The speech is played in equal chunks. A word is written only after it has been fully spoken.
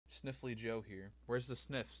Sniffly Joe here. Where's the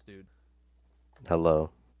sniffs, dude?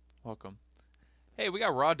 Hello. Welcome. Hey, we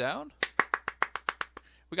got Raw down.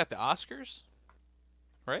 We got the Oscars,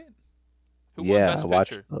 right? Who won Yeah, I Best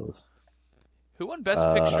watched Picture? those. Who won Best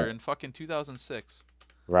Uh, Picture in fucking 2006?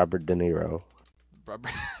 Robert De Niro.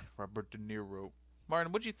 Robert, Robert De Niro.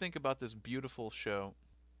 Martin, what'd you think about this beautiful show?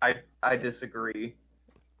 I disagree.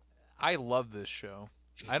 I love this show.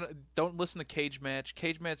 I don't listen to Cage Match.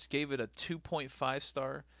 Cage Match gave it a 2.5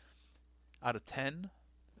 star out of 10.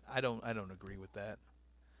 I don't agree with that.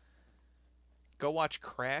 Go watch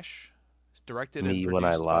Crash. It's directed and Me When I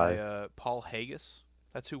produced by Lie. Paul Haggis.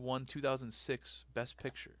 That's who won 2006 Best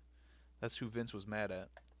Picture. That's who Vince was mad at.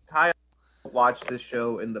 Ty watched this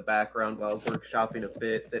show in the background while workshopping a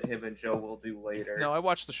bit that him and Joe will do later. No, I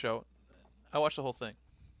watched the show. I watched the whole thing.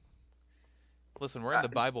 Listen, we're in the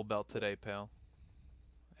Bible Belt today, pal.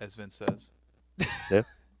 As Vince says. Yeah.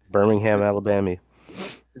 Birmingham, Alabama.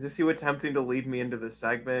 Is this you attempting to lead me into the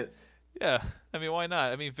segment? Yeah, I mean, why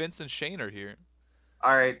not? I mean, Vince and Shane are here.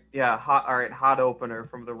 All right, yeah, hot opener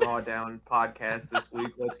from the Raw Down podcast this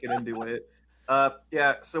week. Let's get into it.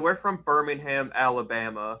 Yeah, so we're from Birmingham,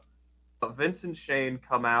 Alabama. Vince and Shane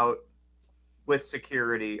come out with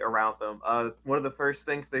security around them. One of the first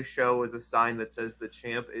things they show is a sign that says the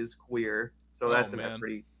champ is queer. So that's a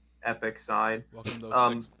pretty epic sign. Welcome to those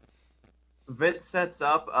things. Vince sets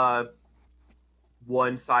up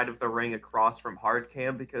one side of the ring across from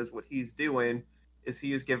Hardcam because what he's doing is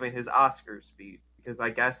he is giving his Oscars speech. Because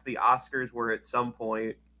I guess the Oscars were at some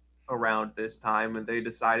point around this time, and they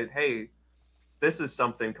decided, hey, this is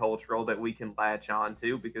something cultural that we can latch on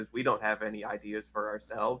to because we don't have any ideas for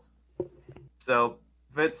ourselves. So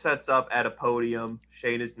Vince sets up at a podium.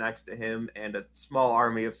 Shane is next to him, and a small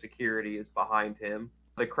army of security is behind him.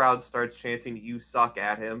 The crowd starts chanting, "You suck,"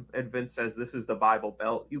 at him, and Vince says, "This is the Bible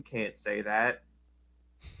Belt. You can't say that."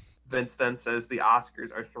 Vince then says the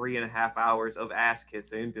Oscars are 3.5 hours of ass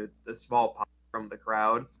kissing to the small pop from the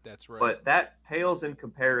crowd. That's right. But that pales in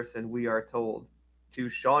comparison, we are told, to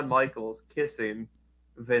Shawn Michaels kissing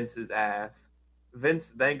Vince's ass.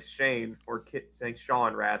 Vince thanks Shawn for kissing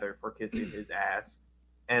his ass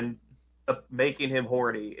and making him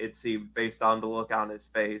horny, it seemed, based on the look on his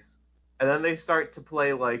face. And then they start to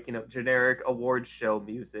play generic awards show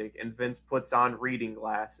music, and Vince puts on reading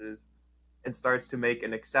glasses and starts to make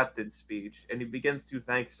an acceptance speech, and he begins to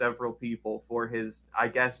thank several people for his, I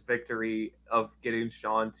guess, victory of getting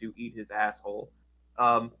Shawn to eat his asshole.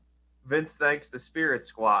 Vince thanks the Spirit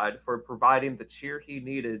Squad for providing the cheer he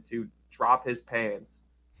needed to drop his pants.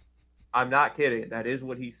 I'm not kidding. That is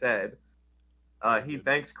what he said. He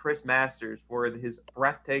thanks Chris Masters for his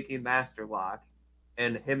breathtaking master lock,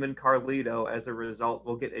 and him and Carlito, as a result,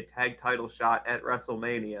 will get a tag title shot at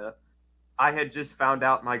WrestleMania. I had just found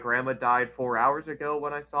out my grandma died 4 hours ago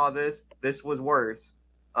when I saw this. This was worse.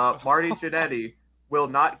 Marty Jannetty will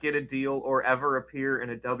not get a deal or ever appear in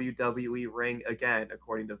a WWE ring again,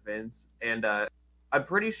 according to Vince. And I'm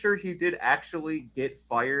pretty sure he did actually get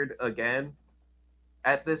fired again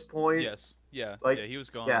at this point. Yes. Yeah. He was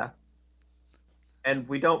gone. Yeah. And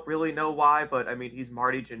we don't really know why, but I mean, he's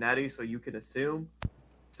Marty Jannetty, so you can assume.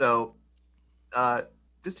 So, does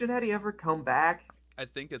Jannetty ever come back? I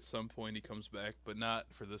think at some point he comes back, but not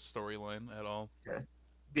for this storyline at all. Okay.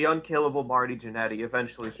 The unkillable Marty Jannetty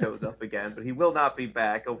eventually shows up again, but he will not be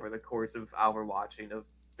back over the course of our watching of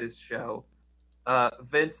this show.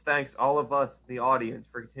 Vince thanks all of us, the audience,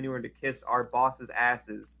 for continuing to kiss our boss's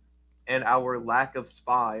asses and our lack of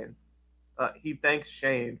spine. He thanks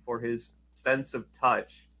Shane for his sense of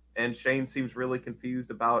touch, and Shane seems really confused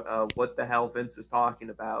about what the hell Vince is talking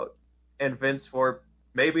about. And Vince, for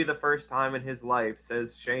maybe the first time in his life,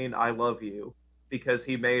 says, "Shane, I love you," because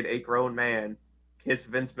he made a grown man kiss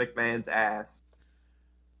Vince McMahon's ass.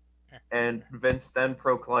 And Vince then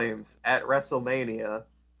proclaims, at WrestleMania,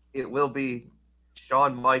 it will be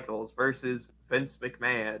Shawn Michaels versus Vince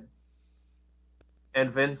McMahon.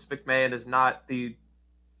 And Vince McMahon is not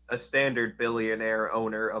a standard billionaire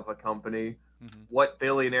owner of a company. Mm-hmm. What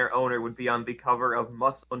billionaire owner would be on the cover of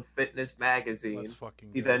Muscle and Fitness magazine?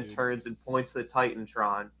 He then turns and points to the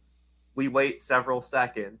Titantron. We wait several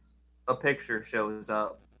seconds. A picture shows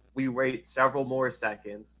up. We wait several more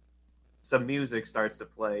seconds. Some music starts to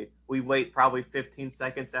play. We wait probably 15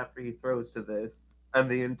 seconds after he throws to this,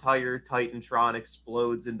 and the entire Titantron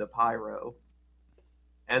explodes into pyro.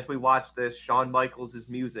 As we watch this, Shawn Michaels'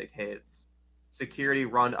 music hits. Security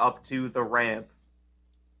run up to the ramp,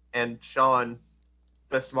 and Shawn,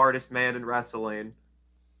 the smartest man in wrestling,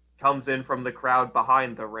 comes in from the crowd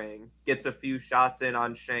behind the ring, gets a few shots in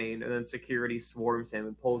on Shane, and then security swarms him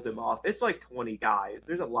and pulls him off. It's like 20 guys.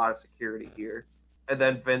 There's a lot of security here. And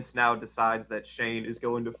then Vince now decides that Shane is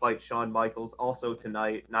going to fight Shawn Michaels also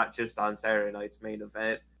tonight, not just on Saturday night's main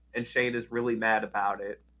event. And Shane is really mad about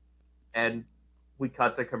it. And we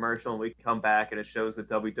cut to commercial and we come back and it shows the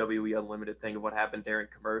WWE Unlimited thing of what happened during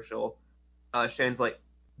commercial. Shane's like,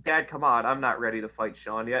 Dad, come on, I'm not ready to fight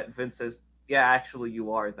Shawn yet. And Vince says, yeah, actually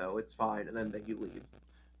you are, though. It's fine. And then he leaves.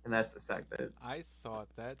 And that's the segment. I thought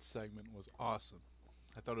that segment was awesome.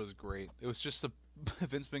 I thought it was great. It was just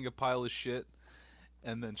Vince being a pile of shit,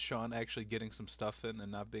 and then Shawn actually getting some stuff in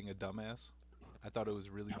and not being a dumbass. I thought it was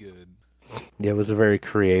really good. Yeah, it was a very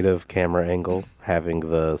creative camera angle, having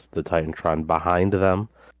the Titantron behind them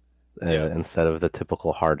instead of the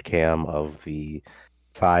typical hard cam of the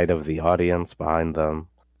side of the audience behind them,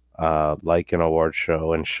 like an award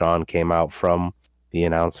show. And Shawn came out from the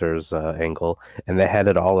announcer's angle, and they had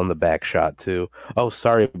it all in the back shot too. Oh,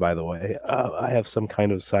 sorry, by the way, I have some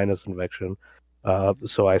kind of sinus infection,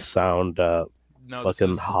 so I sound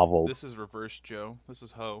fucking hobbled. This is reverse Joe. This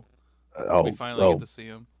is Ho. Oh, we finally get to see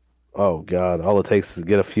him. Oh God! All it takes is to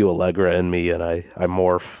get a few Allegra in me, and I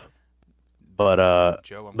morph. But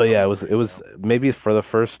Joe, but yeah, it was maybe for the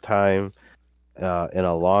first time in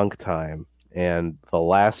a long time, and the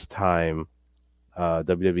last time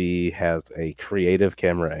WWE has a creative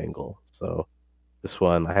camera angle. So this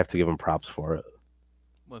one, I have to give them props for it.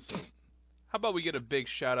 Listen, how about we get a big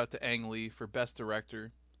shout out to Ang Lee for Best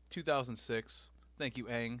Director, 2006. Thank you,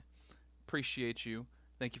 Ang. Appreciate you.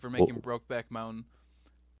 Thank you for making Brokeback Mountain.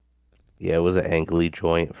 Yeah, it was an Ang Lee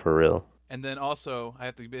joint for real. And then also, I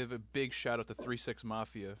have to give a big shout out to 3-6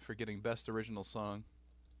 Mafia for getting Best Original Song.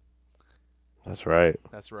 That's right.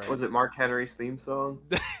 That's right. Was it Mark Henry's theme song?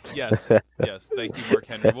 Yes. Yes. Thank you, Mark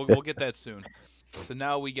Henry. We'll get that soon. So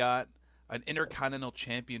now we got an Intercontinental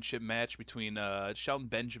Championship match between Shelton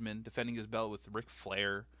Benjamin defending his belt with Ric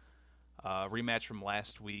Flair. Rematch from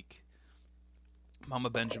last week.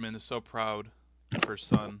 Mama Benjamin is so proud of her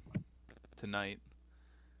son tonight.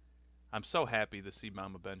 I'm so happy to see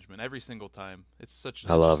Mama Benjamin every single time. It's just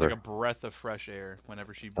like a breath of fresh air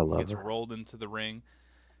whenever she gets rolled into the ring.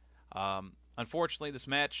 Unfortunately, this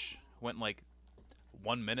match went like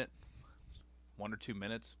 1 minute, 1 or 2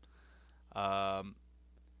 minutes. I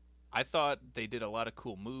thought they did a lot of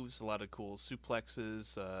cool moves, a lot of cool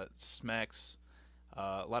suplexes, smacks,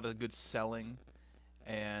 a lot of good selling,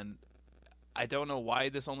 and I don't know why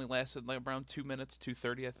this only lasted like around 2 minutes,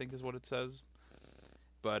 2:30 I think is what it says.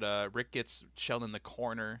 But Rick gets Sheldon in the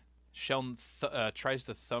corner. Sheldon tries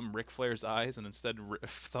to thumb Ric Flair's eyes and instead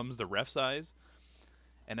thumbs the ref's eyes.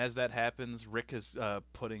 And as that happens, Rick is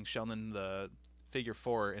putting Sheldon in the figure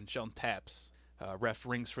 4, and Sheldon taps. Ref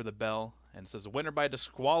rings for the bell, and it says, winner by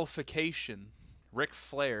disqualification, Ric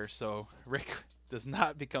Flair. So Rick does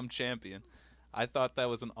not become champion. I thought that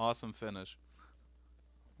was an awesome finish.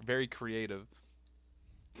 Very creative.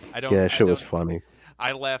 Shit was funny.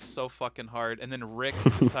 I laughed so fucking hard, and then Rick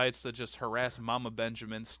decides to just harass Mama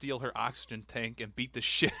Benjamin, steal her oxygen tank, and beat the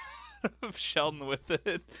shit out of Sheldon with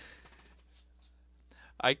it.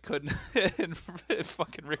 I couldn't. And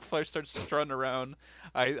fucking Ric Flair starts strutting around.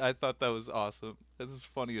 I thought that was awesome. This is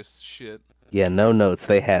funny as shit. Yeah, no notes.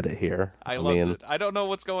 They had it here. I loved it. I don't know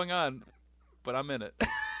what's going on, but I'm in it.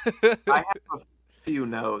 I have a few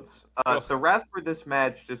notes. The ref for this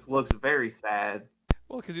match just looks very sad.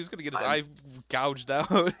 Well, because he was going to get his eye gouged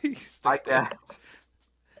out.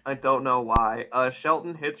 I don't know why.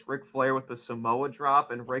 Shelton hits Ric Flair with the Samoa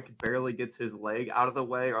drop, and Rick barely gets his leg out of the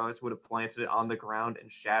way, or else would have planted it on the ground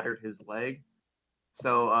and shattered his leg.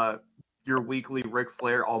 So your weekly Ric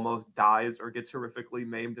Flair almost dies or gets horrifically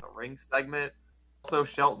maimed in a ring segment. Also,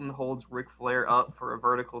 Shelton holds Ric Flair up for a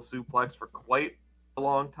vertical suplex for quite a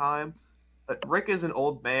long time. Rick is an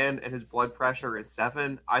old man and his blood pressure is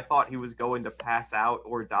 7. I thought he was going to pass out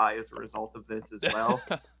or die as a result of this as well.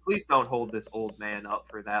 Please don't hold this old man up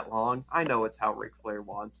for that long. I know it's how Ric Flair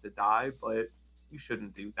wants to die, but you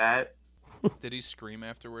shouldn't do that. Did he scream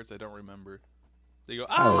afterwards? I don't remember. They go,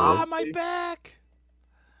 my back!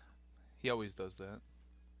 He always does that.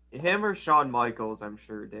 Him or Shawn Michaels, I'm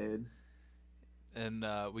sure, did. And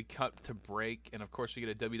we cut to break, and of course we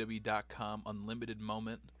get a WWE.com unlimited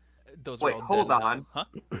moment. Wait, hold on. Huh?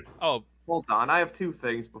 Oh. Hold on. I have 2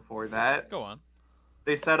 things before that. Go on.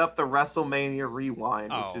 They set up the WrestleMania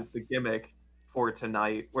Rewind, which is the gimmick for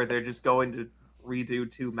tonight, where they're just going to redo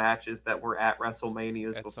 2 matches that were at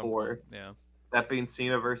WrestleManias before. Yeah. That being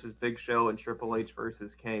Cena versus Big Show and Triple H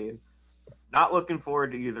versus Kane. Not looking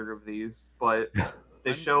forward to either of these, but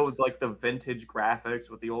they showed like the vintage graphics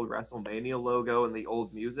with the old WrestleMania logo and the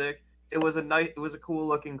old music. It was a cool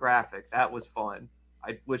looking graphic. That was fun.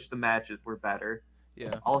 I wish the matches were better.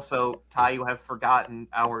 Yeah, Also, Ty, you have forgotten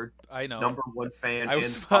our I know. number one fan. I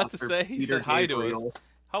was and about to sponsor, say, he Peter said hi to us. Gabriel.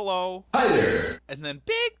 Hello. Hi there. And then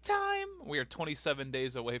big time. We are 27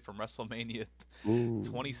 days away from WrestleMania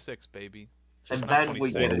 26, baby. And Not then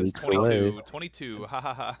 26, we get it's weeks 22. away. 22. Ha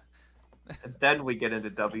ha ha. And then we get into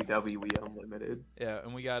WWE Unlimited. Yeah,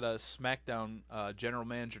 and we got a SmackDown general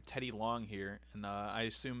manager Teddy Long here, and I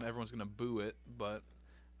assume everyone's gonna boo it, but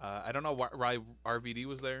I don't know why RVD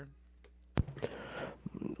was there.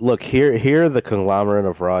 Look, here the conglomerate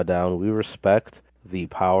of Raw down. We respect the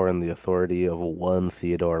power and the authority of one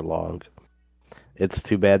Theodore Long. It's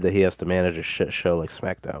too bad that he has to manage a shit show like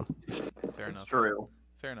SmackDown. Fair It's enough. true.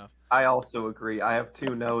 Fair enough. I also agree. I have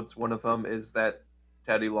two notes. One of them is that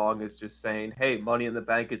Teddy Long is just saying, hey, Money in the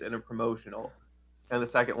Bank is interpromotional. And the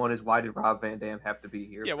second one is, why did Rob Van Dam have to be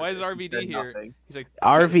here? Yeah, why is RVD here? Nothing. He's like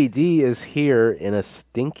RVD is here in a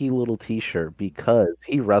stinky little t-shirt because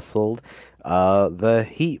he wrestled the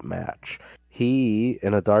Heat match. He,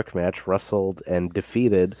 in a dark match, wrestled and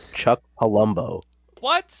defeated Chuck Palumbo.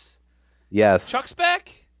 What? Yes. Chuck's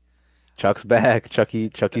back? Chuck's back.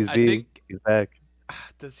 Chucky's I B. think- He's back.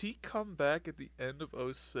 Does he come back at the end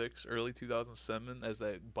of 06, early 2007 as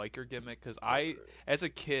that biker gimmick? Because as a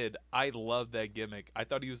kid, I loved that gimmick. I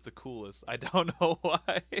thought he was the coolest. I don't know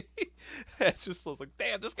why. I was like,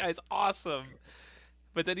 damn, this guy's awesome.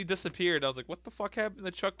 But then he disappeared. I was like, what the fuck happened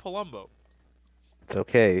to Chuck Palumbo? It's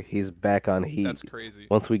okay. He's back on Heat. That's crazy.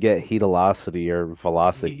 Once we get Heatolocity or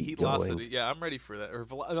Velocity Heat-locity. Yeah, I'm ready for that. Or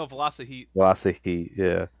Velocity Heat. Velocity Heat,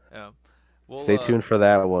 yeah. Yeah. Well, Stay tuned for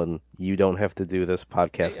that one. You don't have to do this,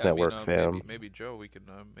 Podcast hey, Network fans. Maybe Joe, we can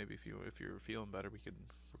maybe if you're feeling better, we can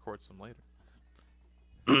record some later.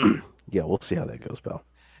 Yeah, we'll see how that goes, pal.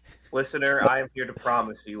 Listener, I am here to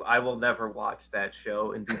promise you, I will never watch that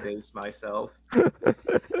show and debase myself.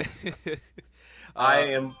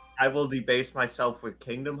 I will debase myself with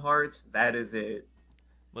Kingdom Hearts. That is it.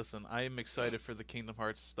 Listen, I am excited for the Kingdom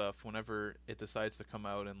Hearts stuff whenever it decides to come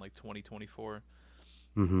out in like 2024.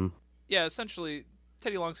 Mm-hmm. Yeah, essentially,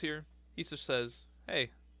 Teddy Long's here. He just says, hey,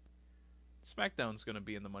 SmackDown's going to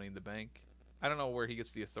be in the Money in the Bank. I don't know where he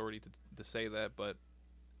gets the authority to say that, but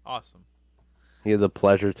awesome. He had the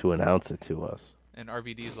pleasure to announce it to us. And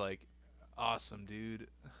RVD's like, awesome, dude.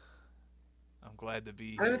 I'm glad to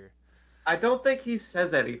be here. I don't think he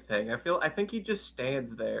says anything. I think he just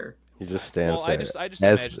stands there. He just stands Well, there. I just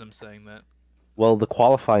imagine him saying that. Well, the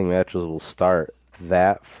qualifying matches will start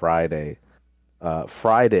that Friday.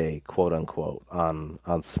 Friday, quote unquote, on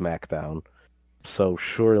SmackDown. So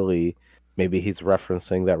surely, maybe he's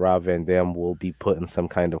referencing that Rob Van Dam will be put in some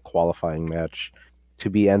kind of qualifying match to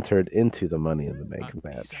be entered into the Money in the Bank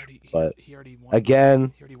match. He already won.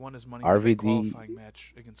 Again, He already won his Money in the Bank RVD qualifying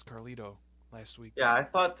match against Carlito last week. Yeah, I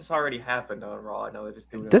thought this already happened on Raw. I know they're just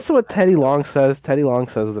doing it. This is what Teddy Long says. Teddy Long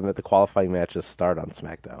says that the qualifying matches start on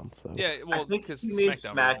SmackDown. So Yeah, well, I think because he means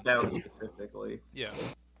SmackDown. SmackDown specifically. Yeah,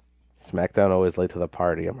 SmackDown always late to the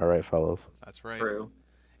party. Am I right, fellas? that's right. True.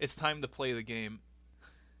 It's time to play the game.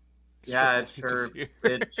 Yeah, it Triple H is sure, here.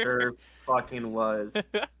 it sure fucking was.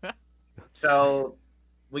 So,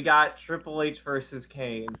 we got Triple H versus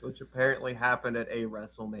Kane, which apparently happened at a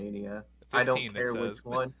WrestleMania. I don't 15, it care which says.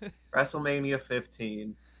 one. WrestleMania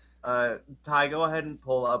 15. Ty, go ahead and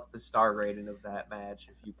pull up the star rating of that match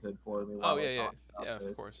if you could for me. Oh while I yeah, talk about yeah, this.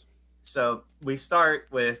 of course. So we start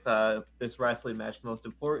with this wrestling match, the most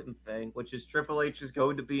important thing, which is Triple H is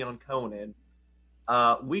going to be on Conan.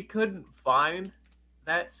 We couldn't find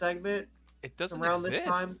that segment It doesn't around exist. this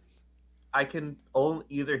time. I can only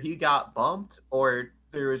either he got bumped or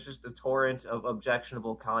there was just a torrent of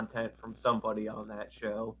objectionable content from somebody on that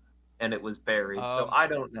show, and it was buried. So I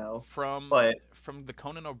don't know. From the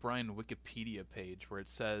Conan O'Brien Wikipedia page where it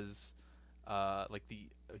says like the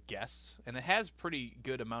guests, and it has pretty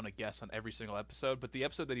good amount of guests on every single episode, but the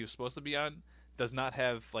episode that he was supposed to be on does not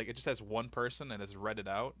have, like, it just has one person and it's read it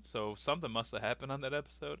out, so something must have happened on that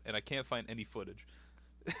episode, and I can't find any footage.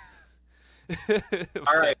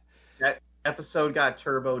 All right, that episode got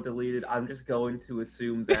turbo deleted. I'm just going to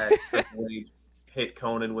assume that Triple H hit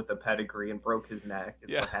Conan with a pedigree and broke his neck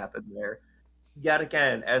is what happened there. Yet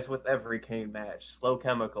again, as with every Kane match, slow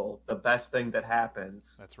chemical, the best thing that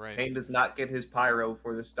happens. That's right. Kane does not get his pyro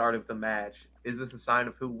for the start of the match. Is this a sign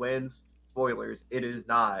of who wins? Spoilers, it is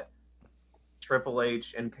not. Triple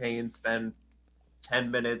H and Kane spend 10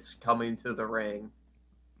 minutes coming to the ring,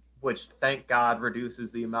 which, thank God,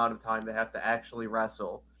 reduces the amount of time they have to actually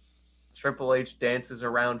wrestle. Triple H dances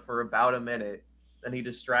around for about a minute, then he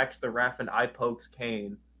distracts the ref and eye pokes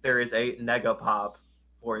Kane. There is a nega pop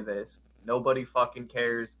for this. Nobody fucking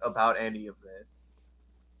cares about any of this.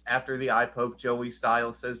 After the eye poke, Joey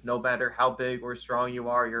Styles says, "No matter how big or strong you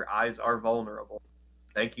are, your eyes are vulnerable."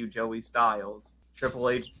 Thank you, Joey Styles. Triple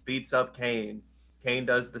H beats up Kane. Kane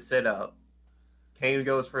does the sit-up. Kane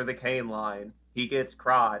goes for the Kane line. He gets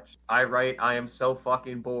crotched. I write, "I am so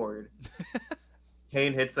fucking bored."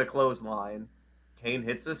 Kane hits a clothesline. Kane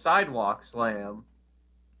hits a sidewalk slam.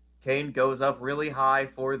 Kane goes up really high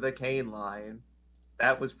for the Kane line.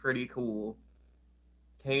 That was pretty cool.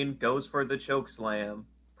 Kane goes for the choke slam.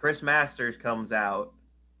 Chris Masters comes out,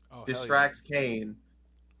 distracts Kane,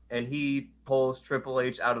 and he pulls Triple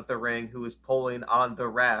H out of the ring, who is pulling on the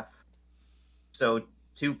ref. So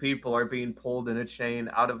 2 people are being pulled in a chain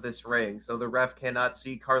out of this ring. So the ref cannot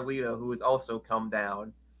see Carlito, who has also come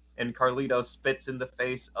down. And Carlito spits in the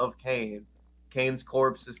face of Kane. Kane's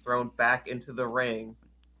corpse is thrown back into the ring.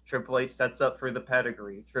 Triple H sets up for the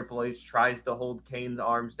pedigree. Triple H tries to hold Kane's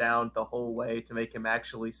arms down the whole way to make him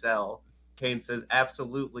actually sell. Kane says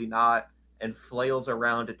absolutely not and flails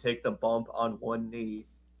around to take the bump on one knee,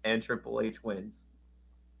 and Triple H wins.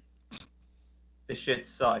 The shit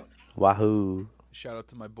sucked. Wahoo! Shout out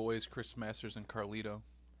to my boys Chris Masters and Carlito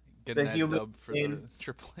getting that dub for the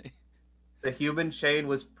AAA. The human chain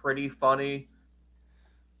was pretty funny,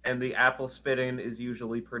 and the apple spitting is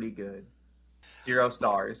usually pretty good. 0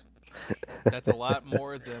 stars. That's a lot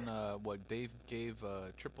more than what Dave gave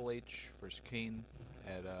Triple H versus Kane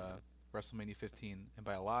at WrestleMania 15, and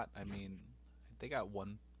by a lot, I mean they got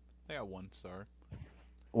 1 star.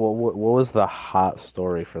 Well, what was the hot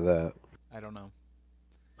story for that? I don't know.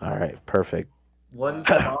 All right, perfect. 1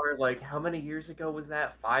 star. Like how many years ago was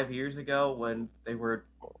that? 5 years ago when they were.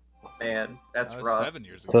 Man, that's rough. 7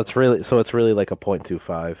 years ago. So it's really like a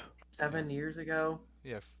 0.25. 7 years ago.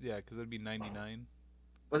 Yeah, because it'd be 99.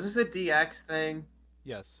 Was this a DX thing?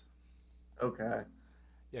 Yes. Okay.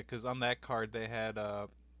 Yeah, because on that card they had that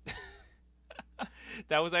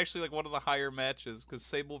was actually like one of the higher matches because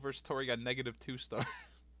Sable versus Tori got -2 star.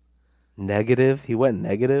 Negative? He went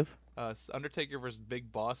negative? Undertaker versus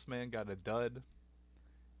Big Boss Man got a dud.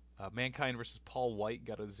 Mankind versus Paul White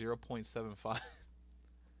got a 0.75.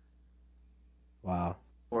 Wow.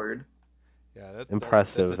 Word. Yeah, that's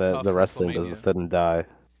impressive that's that the wrestling doesn't sit and die.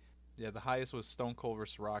 Yeah, the highest was Stone Cold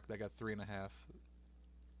versus Rock. That got 3.5.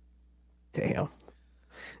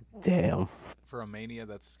 Damn. For a Mania,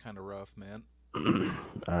 that's kind of rough, man.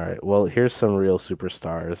 All right. Well, here's some real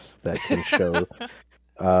superstars that can show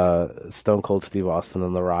Stone Cold Steve Austin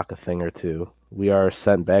and The Rock a thing or two. We are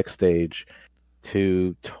sent backstage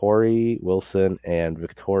to Tori Wilson and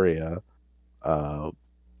Victoria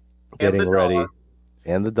getting ready.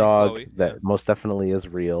 And the dog Chloe, that most definitely is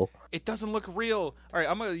real. It doesn't look real. All right,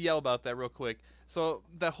 I'm going to yell about that real quick. So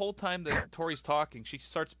the whole time that Tori's talking, she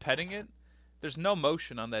starts petting it. There's no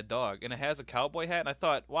motion on that dog, and it has a cowboy hat. And I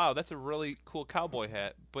thought, wow, that's a really cool cowboy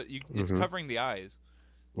hat. But it's covering the eyes.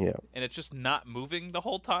 Yeah. And it's just not moving the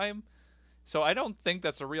whole time. So I don't think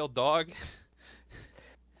that's a real dog.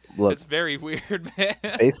 Look, it's very weird, man.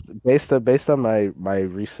 Based on my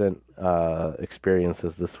recent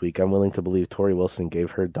experiences this week, I'm willing to believe Tori Wilson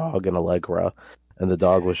gave her dog an Allegra, and the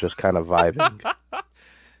dog was just kind of vibing.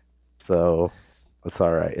 So it's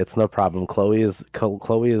all right. It's no problem. Chloe is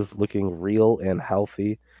looking real and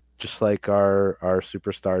healthy, just like our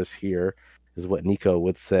superstars here, is what Nico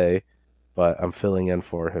would say. But I'm filling in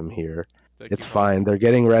for him here. It's fine. They're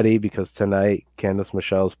getting ready because tonight Candice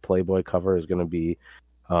Michelle's Playboy cover is going to be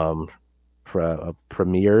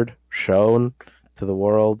premiered, shown to the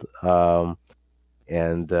world,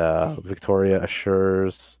 and Victoria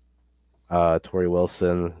assures Tori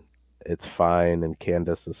Wilson it's fine, and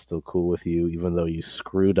Candice is still cool with you, even though you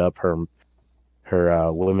screwed up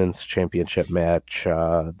her women's championship match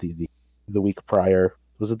the week prior.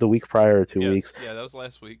 Was it the week prior or 2 weeks? Yeah, that was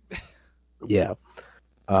last week. Yeah.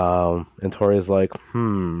 And Tori's like,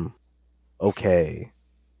 okay,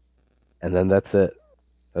 and then that's it.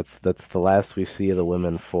 That's the last we see of the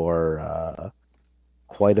women for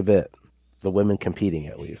quite a bit. The women competing,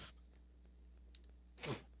 at least.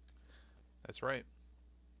 That's right.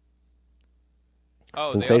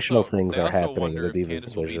 Oh, sensational things are happening. They also wonder if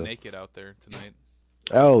Candice will be naked out there tonight.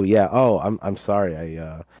 Oh yeah. Oh, I'm sorry.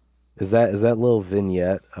 Is that little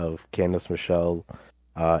vignette of Candice Michelle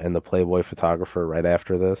and the Playboy photographer right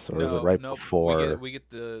after this, or is it right before? We get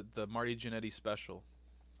the Marty Jannetty special.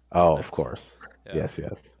 Oh, of course. Yeah.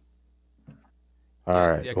 Yes. All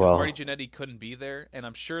right. Yeah, because Marty Jannetty couldn't be there, and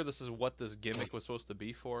I'm sure this is what this gimmick was supposed to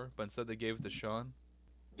be for, but instead they gave it to Sean.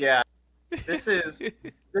 Yeah, this is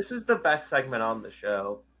the best segment on the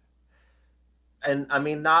show. And I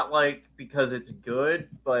mean, not like because it's good,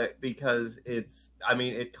 but because it's. I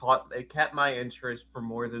mean, it kept my interest for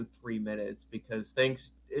more than 3 minutes because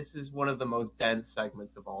this is one of the most dense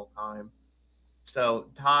segments of all time. So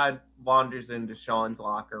Todd wanders into Sean's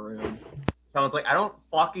locker room. Sean's like, "I don't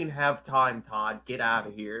fucking have time, Todd. Get out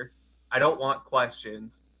of here. I don't want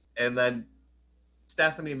questions." And then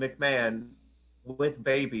Stephanie McMahon, with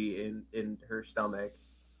baby in her stomach,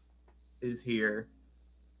 is here.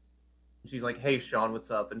 She's like, "Hey, Sean,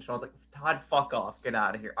 what's up?" And Sean's like, "Todd, fuck off. Get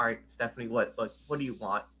out of here." "All right, Stephanie, what do you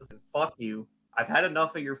want?" "Listen, fuck you. I've had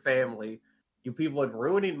enough of your family. You people are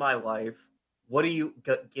ruining my life. What do you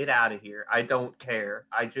get out of here? I don't care.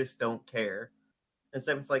 I just don't care." And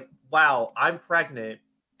Stephanie's like, "Wow, I'm pregnant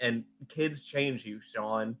and kids change you,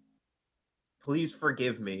 Sean. Please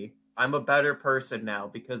forgive me. I'm a better person now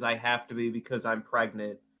because I have to be because I'm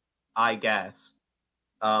pregnant, I guess."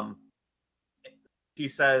 Um She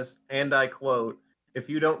says, and I quote, "If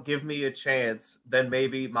you don't give me a chance, then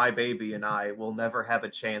maybe my baby and I will never have a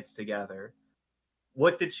chance together."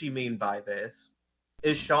 What did she mean by this?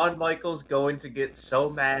 Is Shawn Michaels going to get so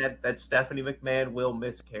mad that Stephanie McMahon will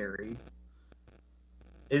miscarry?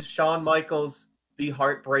 Is Shawn Michaels the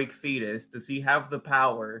heartbreak fetus? Does he have the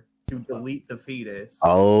power to delete the fetus?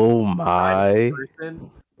 Oh my.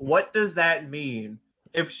 What does that mean?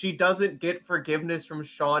 If she doesn't get forgiveness from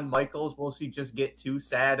Shawn Michaels, will she just get too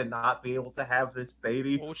sad and not be able to have this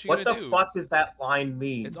baby? What the fuck does that line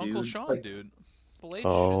mean, It's dude? Uncle Sean, dude. Triple H is the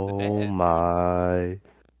Oh dad. my.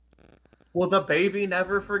 Will the baby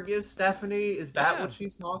never forgive Stephanie? Is that what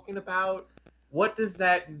she's talking about? What does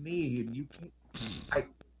that mean? You can't.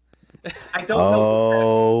 I don't know.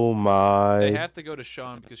 Oh my. They have to go to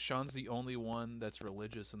Sean because Sean's the only one that's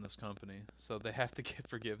religious in this company. So they have to get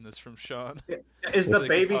forgiveness from Sean. Is So the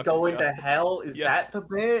baby going to hell? Is Yes. that the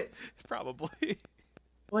bit? Probably.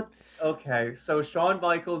 What? Okay, so Shawn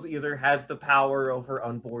Michaels either has the power over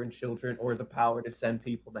unborn children or the power to send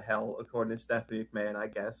people to hell, according to Stephanie McMahon, I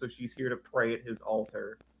guess. So she's here to pray at his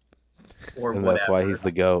altar. Or and whatever. that's why he's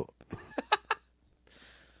the GOAT.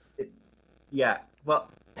 Yeah, well,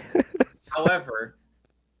 however,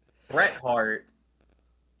 Bret Hart,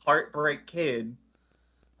 Heartbreak Kid,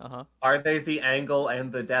 are they the Angle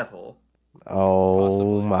and the Devil? Oh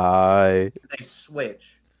Possibly. my. They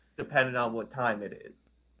switch depending on what time it is.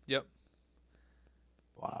 Yep.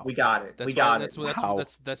 Wow. We got it.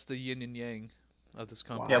 That's the yin and yang of this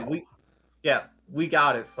company. We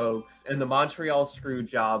got it, folks. And the Montreal screw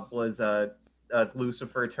job was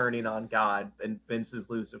Lucifer turning on God, and Vince is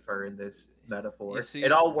Lucifer in this metaphor. See,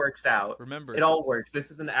 it all works out. Remember, it all works.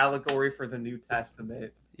 This is an allegory for the New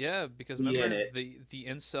Testament. Yeah, because remember the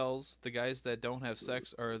incels, the guys that don't have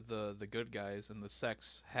sex, are the good guys, and the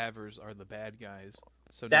sex havers are the bad guys.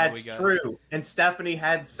 So that's true. And Stephanie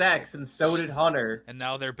had sex, and so did Hunter. And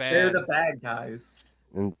now they're bad. They're the bad guys.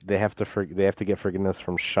 And they have to get forgiveness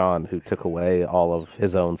from Sean, who took away all of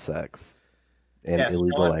his own sex and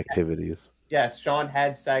illegal activities. Yes, Sean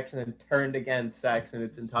had sex and then turned against sex in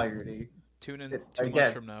its entirety. Tune in 2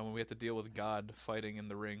 months from now when we have to deal with God fighting in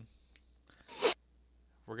the ring.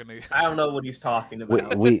 We're gonna. I don't know what he's talking about.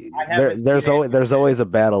 There's always a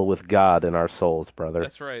battle with God in our souls, brother.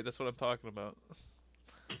 That's right. That's what I'm talking about.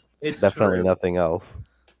 It's definitely true. Nothing else.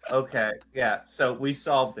 Okay, yeah. So we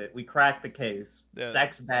solved it. We cracked the case. Yeah.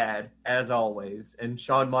 Sex bad, as always, and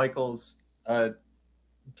Shawn Michaels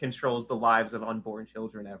controls the lives of unborn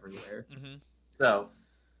children everywhere. Mm-hmm. So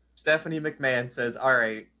Stephanie McMahon says, "All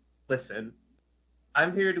right, listen,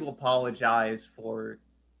 I'm here to apologize for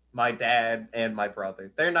my dad and my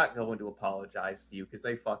brother. They're not going to apologize to you because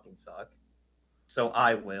they fucking suck. So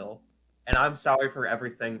I will. And I'm sorry for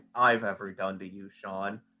everything I've ever done to you,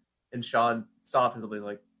 Sean." And Sean softens a bit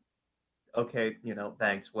like, "Okay,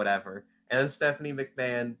 thanks, whatever." And then Stephanie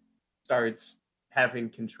McMahon starts having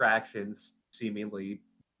contractions, seemingly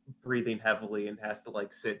breathing heavily, and has to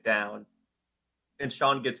sit down. And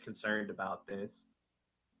Sean gets concerned about this.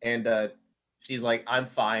 And she's like, I'm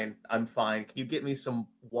fine. Can you get me some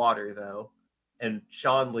water, though?" And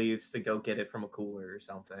Sean leaves to go get it from a cooler or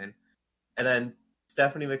something. And then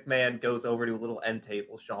Stephanie McMahon goes over to a little end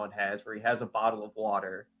table Sean has where he has a bottle of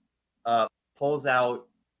water, pulls out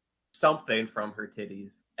something from her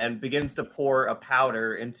titties, and begins to pour a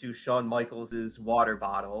powder into Shawn Michaels' water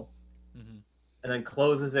bottle. Mm-hmm. And then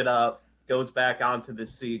closes it up, goes back onto the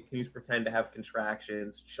seat, continues to pretend to have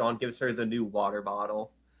contractions. Sean gives her the new water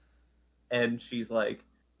bottle. And she's like,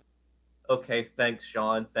 "Okay, thanks,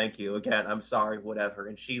 Sean. Thank you. Again, I'm sorry, whatever."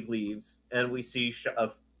 And she leaves. And we see a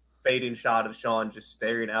fading shot of Sean just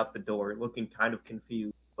staring out the door, looking kind of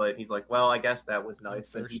confused. But he's like, "Well, I guess that was nice."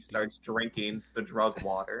 Then he starts drinking the drug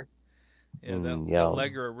water. Yeah, that Yum.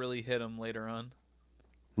 Allegra really hit him later on.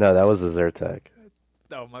 No, that was the Zyrtec.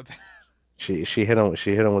 Oh, my bad. She hit him.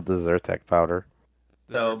 She hit him with the Zyrtec powder.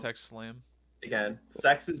 The So- Zyrtec slam. Again,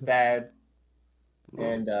 sex is bad,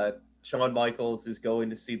 and Shawn Michaels is going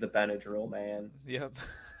to see the Benadryl man. Yep.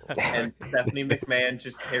 That's And right. Stephanie McMahon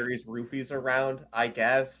just carries roofies around, I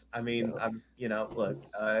guess. I mean, look,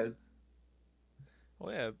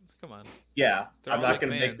 Well, yeah, come on. yeah, They're I'm all not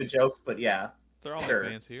going to make the McMahons. jokes, but yeah, They're all Sure.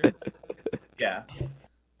 McMahons here. yeah.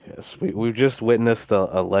 Yes, we've just witnessed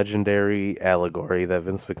a legendary allegory that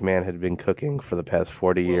Vince McMahon had been cooking for the past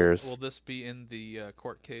 40 years. Will this be in the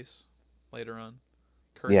court case later on?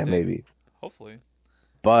 Kurt Yeah, Ding? maybe. Hopefully.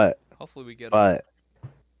 But Hopefully we get it. But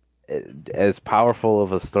as powerful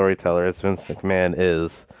of a storyteller as Vince McMahon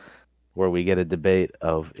is, where we get a debate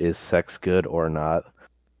of is sex good or not,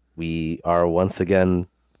 we are once again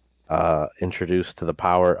introduced to the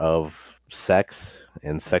power of sex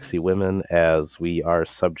and sexy women, as we are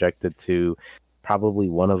subjected to probably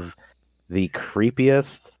one of the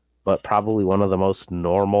creepiest, but probably one of the most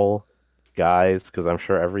normal guys, because I'm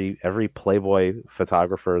sure every Playboy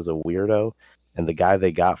photographer is a weirdo. And the guy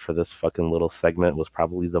they got for this fucking little segment was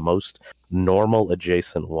probably the most normal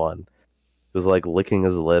adjacent one. He was like licking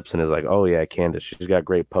his lips and is like, "Oh yeah, Candace, she's got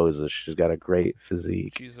great poses. She's got a great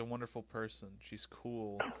physique. She's a wonderful person. She's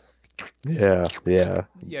cool." Yeah, yeah.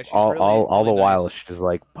 Yeah, she's all really, all the really while nice. she's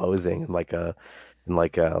like posing in like a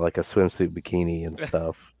swimsuit bikini and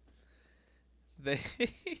stuff. They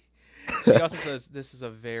She also says this is a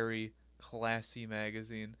very classy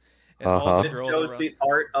magazine. And all Uh-huh. the It girls shows around. the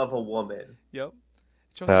art of a woman. Yep.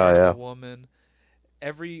 It shows Oh, the art yeah. of a woman.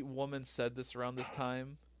 Every woman said this around this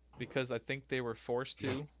time because I think they were forced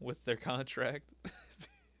to with their contract.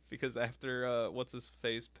 Because after what's his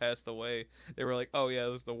face passed away, they were like, "Oh yeah, it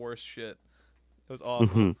was the worst shit. It was awful.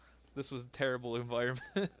 Mhm. This was a terrible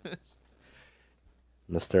environment."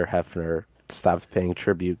 Mr. Hefner stopped paying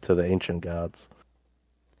tribute to the ancient gods,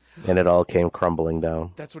 and it all came crumbling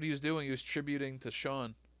down. That's what he was doing. He was tributing to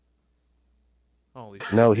Shawn. Holy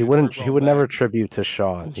shit, No, he dude, wouldn't. we're He would going never back. tribute to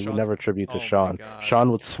Sean. Oh, He would Shawn's- never tribute oh to my Sean. God.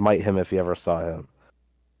 Sean would smite him if he ever saw him.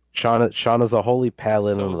 Sean is a holy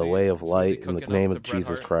paladin So of is the he- way of so is he light in the cooking up name to of Bret Jesus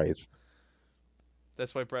Hart? Christ.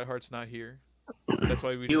 That's why Bret Hart's not here. That's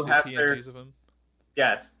why we Hugh just see Hefner- PNGs of him.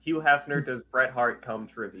 Yes, Hugh Hefner does Bret Hart come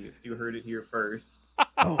tributes. You heard it here first.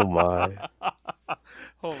 Oh my.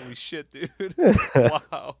 Holy shit, dude.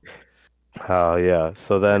 Wow. Oh yeah.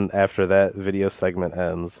 So then after that video segment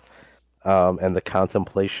ends, and the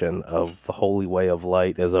contemplation of the holy way of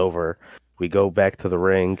light is over, we go back to the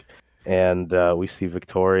ring, and we see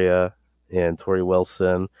Victoria and Tori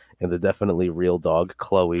Wilson and the definitely real dog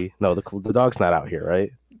Chloe. No, the dog's not out here,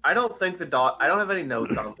 right? I don't think the dog. I don't have any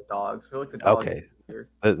notes on the dogs. I feel like the dog. Okay. is here.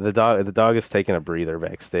 The dog is taking a breather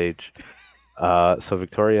backstage. So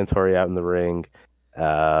Victoria and Tori out in the ring,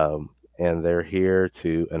 and they're here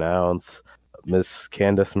to announce Miss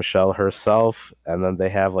Candice Michelle herself, and then they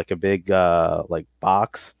have like a big like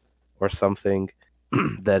box or something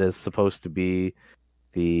that is supposed to be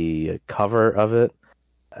the cover of it,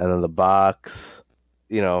 and then the box,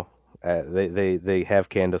 they have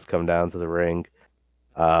Candice come down to the ring,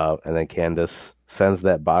 and then Candice sends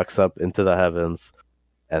that box up into the heavens,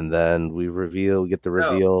 and then we get the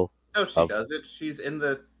reveal. No, she doesn't. She's in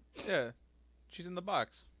the. Yeah. She's in the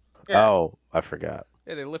box. Yeah. Oh, I forgot.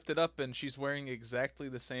 Yeah, they lift it up and she's wearing exactly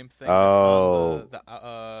the same thing Oh. that's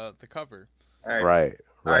on the cover. All right. Right.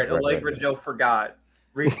 All right. Allegra Joe forgot.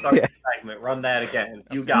 Restart the segment. Run that again.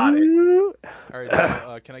 You got it. All right,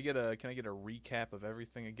 Joe, can I get a recap of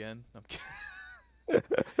everything again? I'm kidding.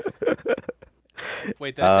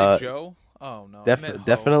 Wait, did I say Joe? Oh no, I meant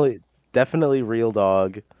Ho. Definitely real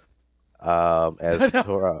dog. As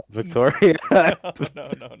Victoria.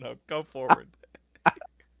 No. Go forward.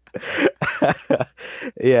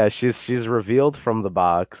 Yeah, she's revealed from the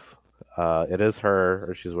box. It is her,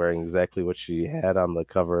 or she's wearing exactly what she had on the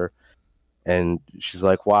cover, and she's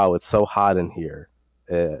like, "Wow, it's so hot in here.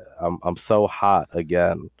 I'm so hot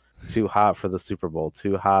again. Too hot for the Super Bowl.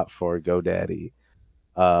 Too hot for GoDaddy.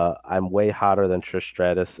 I'm way hotter than Trish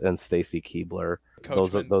Stratus and Stacy Keibler."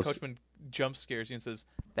 Coachman jump scares you and says,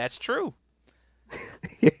 "That's true."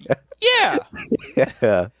 Yeah.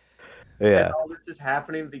 Yeah. Yeah. As all this is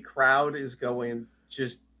happening, the crowd is going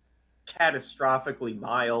just catastrophically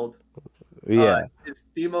mild. Yeah. It's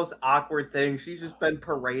the most awkward thing. She's just been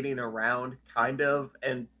parading around, kind of,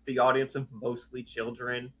 and the audience of mostly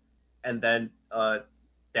children, and then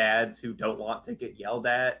dads who don't want to get yelled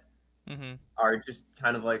at are just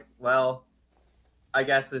kind of like, well, I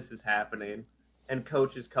guess this is happening. And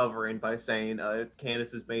Coach is covering by saying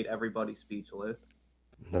Candace has made everybody speechless.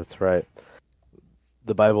 That's right.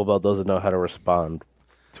 The Bible Belt doesn't know how to respond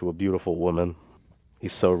to a beautiful woman.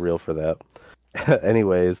 He's so real for that.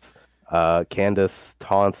 Anyways, Candace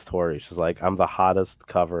taunts Tori. She's like, "I'm the hottest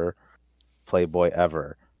cover Playboy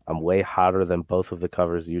ever. I'm way hotter than both of the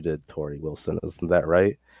covers you did, Tori Wilson. Isn't that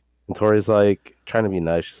right?" And Tori's like, trying to be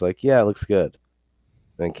nice. She's like, "Yeah, it looks good."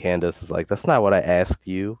 Then Candace is like, "That's not what I asked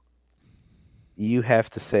you. You have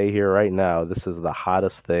to say here right now, this is the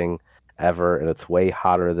hottest thing ever, and it's way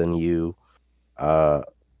hotter than you." Uh,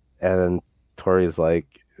 and then Tori's like,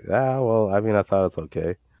 well, I mean, I thought it's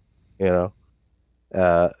okay, you know?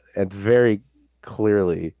 And very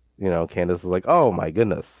clearly, Candace is like, "Oh my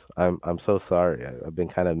goodness, I'm so sorry. I've been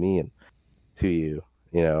kind of mean to you,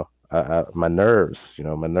 my nerves,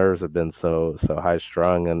 my nerves have been so high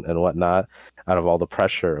strung and whatnot, out of all the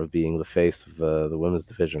pressure of being the face of the women's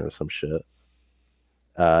division or some shit."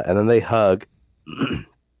 And then they hug,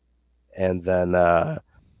 and then her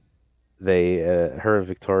and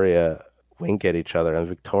Victoria wink at each other, and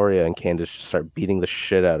Victoria and Candace just start beating the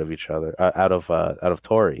shit out of each other, out of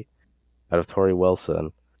Tori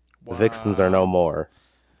Wilson. Wow. Vixens are no more.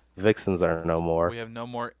 Vixens are no more. We have no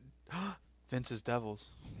more Vince's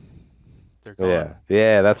Devils. They're gone.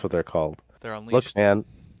 Yeah, that's what they're called. They're unleashed. Look, man,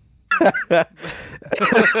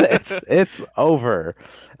 it's over.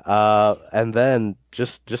 And then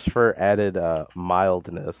just for added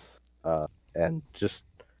mildness, and just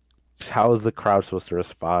how is the crowd supposed to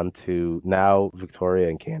respond to now Victoria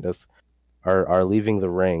and Candace are leaving the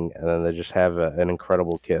ring, and then they just have an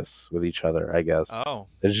incredible kiss with each other, I guess. Oh.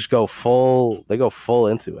 They just go full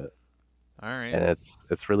into it. All right. And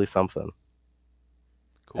it's really something.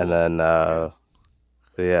 Cool. And then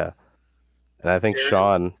yeah. And I think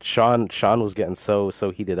Sean was getting so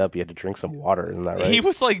heated up he had to drink some water, isn't that right? He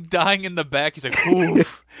was like dying in the back. He's like,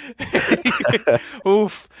 "Oof,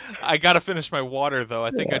 oof! I gotta finish my water though.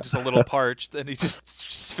 I think I'm just a little parched." And he just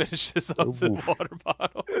finishes up the water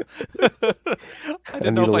bottle. I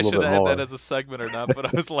didn't know if I should add that as a segment or not, but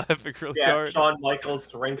I was laughing really hard. Shawn Michaels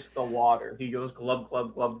drinks the water. He goes glub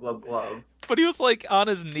glub glub glub glub. But he was like on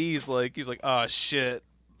his knees, like he's like, "Oh shit."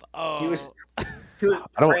 Oh. He was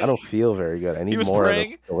I don't feel very good. I need more of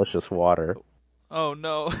this delicious water. Oh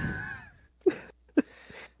no.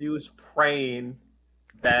 He was praying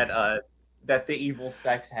that that the evil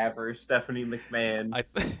sex haver Stephanie McMahon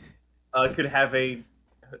could have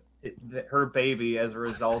her baby as a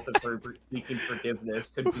result of her seeking forgiveness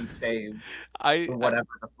could be saved. Whatever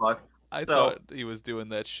the fuck. I thought he was doing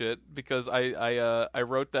that shit because I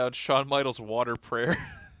wrote down Shawn Michaels' water prayer.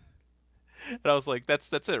 And I was like,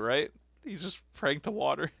 that's it, right? He's just praying to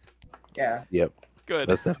water. Yeah. Yep. Good.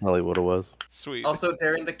 That's definitely what it was. Sweet. Also,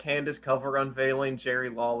 during the Candace cover unveiling, Jerry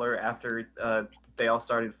Lawler, after they all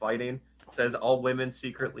started fighting, says all women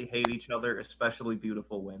secretly hate each other, especially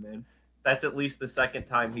beautiful women. That's at least the second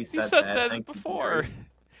time he said that. That before.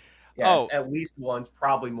 Yes, at least once,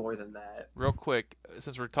 probably more than that. Real quick,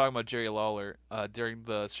 since we're talking about Jerry Lawler, during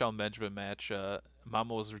the Shawn Benjamin match,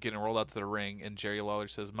 Mama was getting rolled out to the ring, and Jerry Lawler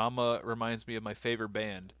says, "Mama reminds me of my favorite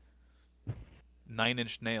band, 9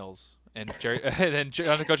 Inch Nails." And then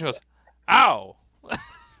John Coach goes, "Ow!"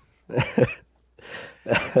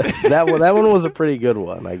 that one was a pretty good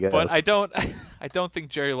one, I guess. But I don't think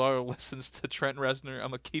Jerry Lawler listens to Trent Reznor.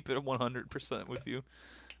 I'm gonna keep it 100% with you.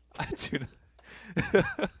 I do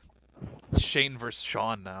not. Shane versus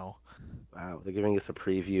Shawn now. Wow, they're giving us a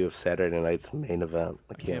preview of Saturday night's main event.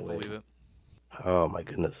 I can't believe it. Oh my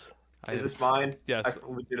goodness. Is this mine? Yes. I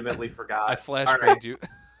legitimately forgot. I flashbanged you.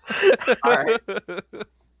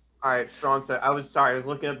 All right, strong set. I was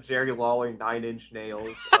looking up Jerry Lawler 9 Inch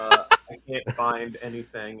Nails. I can't find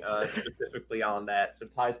anything specifically on that, so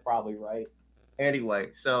Ty's probably right. Anyway,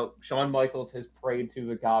 so Shawn Michaels has prayed to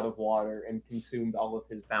the god of water and consumed all of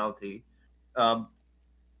his bounty.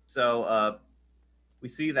 So we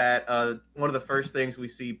see that one of the first things we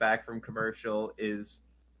see back from commercial is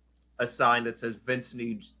a sign that says Vince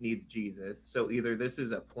needs Jesus. So either this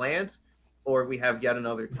is a plant or we have yet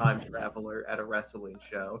another time traveler at a wrestling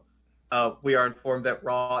show. We are informed that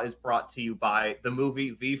Raw is brought to you by the movie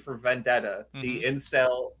V for Vendetta. Mm-hmm. The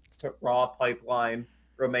incel to Raw pipeline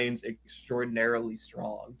remains extraordinarily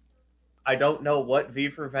strong. I don't know what V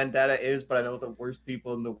for Vendetta is, but I know the worst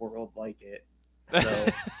people in the world like it. So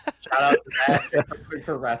shout out to that. Good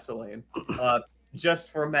for wrestling. Just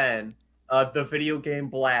for Men, the video game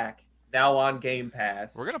Black, now on Game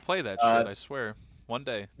Pass. We're gonna play that shit, I swear. One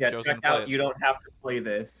day. Yeah, Joe's check out. You don't have to play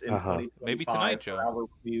this in 2025. Maybe tonight, Joe. For our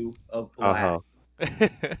review of Black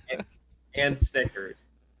and Snickers.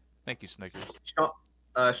 Thank you, Snickers.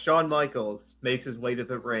 Shawn Michaels makes his way to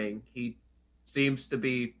the ring. He seems to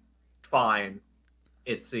be fine.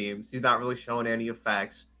 it seems. He's not really showing any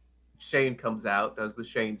effects. Shane comes out, does the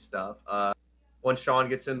Shane stuff. Once Shawn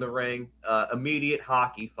gets in the ring, immediate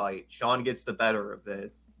hockey fight. Shawn gets the better of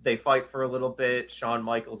this. They fight for a little bit. Shawn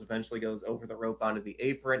Michaels eventually goes over the rope onto the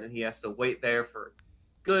apron, and he has to wait there for a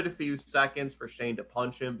good few seconds for Shane to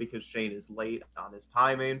punch him because Shane is late on his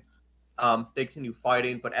timing. They continue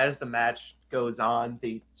fighting, but as the match goes on,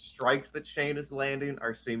 the strikes that Shane is landing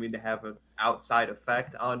are seeming to have an outside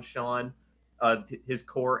effect on Shawn. His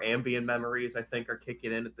core ambient memories, I think, are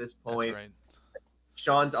kicking in at this point. That's right.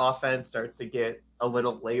 Shawn's offense starts to get a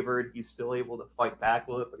little labored. He's still able to fight back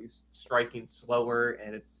a little, but he's striking slower,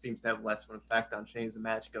 and it seems to have less of an effect on Shane as the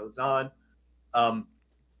match goes on.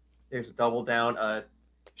 There's a double down.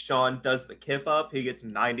 Shawn does the kip up. He gets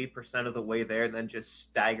 90% of the way there and then just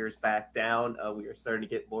staggers back down. We are starting to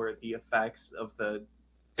get more of the effects of the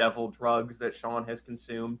devil drugs that Shawn has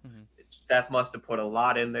consumed. Mm-hmm. Steph must have put a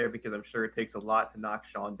lot in there because I'm sure it takes a lot to knock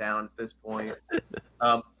Shawn down at this point.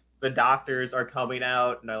 The doctors are coming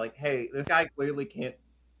out and they're like, hey, this guy clearly can't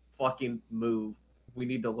fucking move. We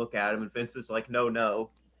need to look at him. And Vince is like,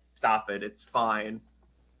 no, stop it. It's fine.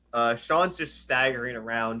 Shawn's just staggering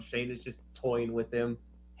around. Shane is just toying with him,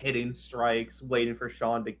 hitting strikes, waiting for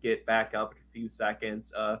Shawn to get back up in a few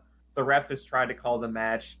seconds. The ref has tried to call the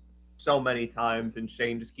match so many times, and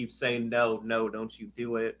Shane just keeps saying, no, don't you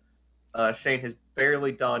do it. Shane has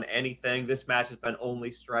barely done anything. This match has been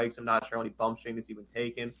only strikes. I'm not sure how many bumps Shane has even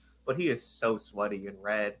taken, but he is so sweaty and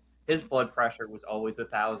red. His blood pressure was always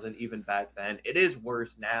 1,000, even back then. It is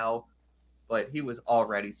worse now, but he was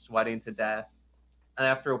already sweating to death. And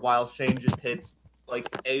after a while, Shane just hits like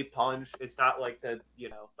a punch. It's not like the,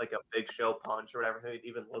 like a Big Show punch or whatever. It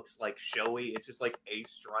even looks like showy. It's just like a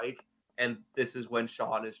strike. And this is when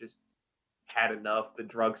Shawn has just had enough. The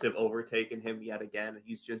drugs have overtaken him yet again.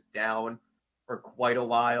 He's just down for quite a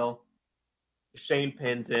while. Shane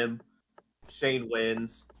pins him. Shane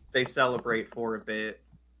wins. They celebrate for a bit.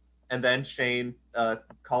 And then Shane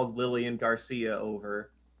calls Lillian Garcia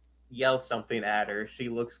over, yells something at her. She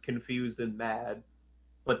looks confused and mad,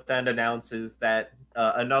 but then announces that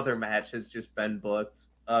another match has just been booked.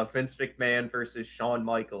 Vince McMahon versus Shawn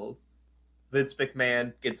Michaels. Vince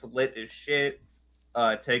McMahon gets lit as shit,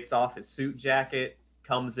 takes off his suit jacket,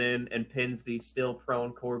 comes in and pins the still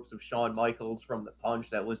prone corpse of Shawn Michaels from the punch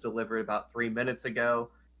that was delivered about 3 minutes ago.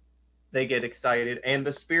 They get excited, and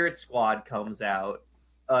the Spirit Squad comes out.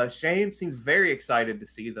 Shane seems very excited to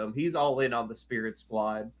see them. He's all in on the Spirit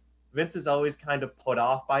Squad. Vince is always kind of put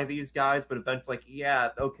off by these guys, but Vince's like, yeah,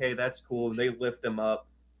 okay, that's cool. And they lift him up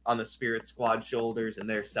on the Spirit Squad shoulders, and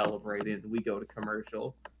they're celebrating, and we go to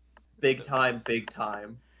commercial. Big time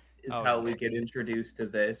is how we get introduced to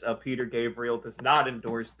this. Peter Gabriel does not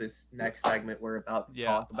endorse this next segment we're about to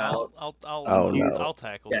talk about. I'll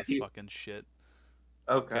tackle this fucking shit.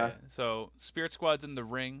 Okay. So Spirit Squad's in the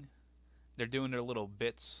ring. They're doing their little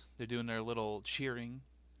bits. They're doing their little cheering.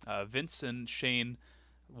 Vince and Shane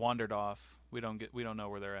wandered off. We don't know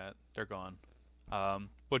where they're at. They're gone.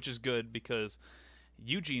 Which is good because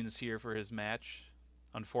Eugene's here for his match.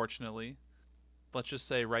 Unfortunately, let's just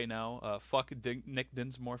say right now, fuck Nick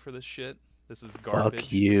Dinsmore for this shit. This is garbage.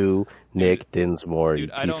 Fuck you, Nick Dinsmore.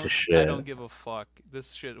 Dude, you piece of shit. I don't give a fuck.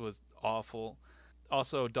 This shit was awful.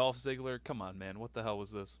 Also, Dolph Ziggler, come on, man, what the hell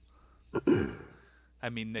was this? I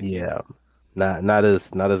mean, Nick. Yeah, not his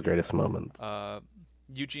greatest moment.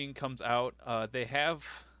 Eugene comes out. They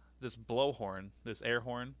have this blowhorn, this air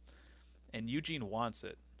horn, and Eugene wants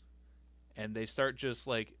it. And they start just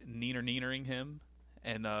like neenering him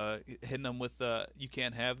and hitting him with you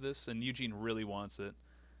can't have this, and Eugene really wants it.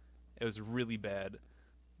 It was really bad.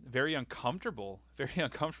 Very uncomfortable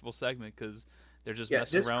segment because they're just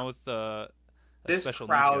messing around with a special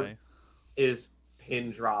needs guy. This crowd is pin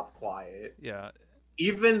drop quiet. Yeah.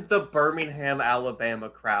 Even the Birmingham, Alabama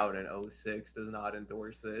crowd in 2006 does not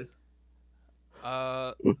endorse this.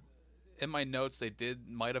 In my notes, they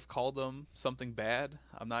might have called them something bad.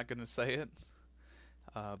 I'm not going to say it.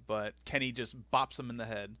 But Kenny just bops him in the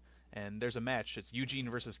head. And there's a match. It's Eugene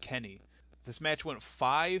versus Kenny. This match went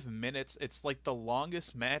 5 minutes. It's like the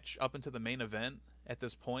longest match up into the main event at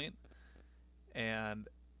this point. And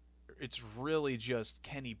it's really just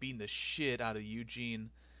Kenny beating the shit out of Eugene.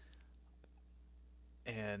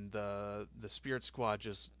 And the Spirit Squad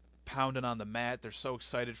just pounding on the mat. They're so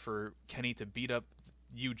excited for Kenny to beat up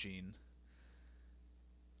Eugene.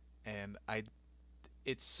 And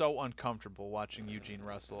it's so uncomfortable watching Eugene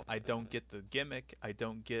wrestle. I don't get the gimmick. I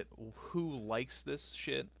don't get who likes this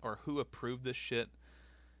shit or who approved this shit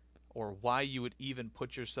or why you would even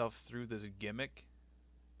put yourself through this gimmick.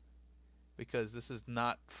 Because this is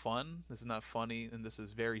not fun. This is not funny, and this is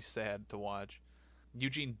very sad to watch.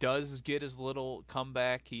 Eugene does get his little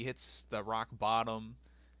comeback. He hits the rock bottom,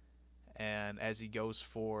 and as he goes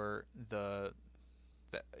for the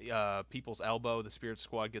people's elbow, the Spirit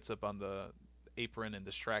Squad gets up on the apron and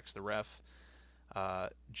distracts the ref.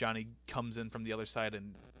 Johnny comes in from the other side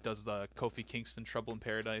and does the Kofi Kingston Trouble in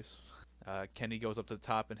Paradise. Kenny goes up to the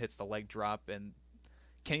top and hits the leg drop, and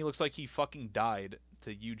Kenny looks like he fucking died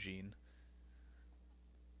to Eugene.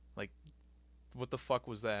 Like, what the fuck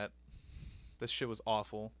was that? This shit was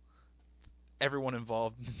awful. Everyone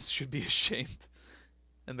involved should be ashamed.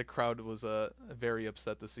 And the crowd was very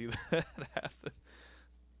upset to see that happen.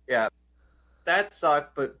 Yeah, that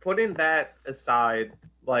sucked, but putting that aside,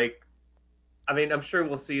 like, I mean, I'm sure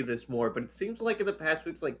we'll see this more, but it seems like in the past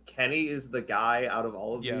weeks, like, Kenny is the guy out of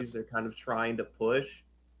all of these they're kind of trying to push.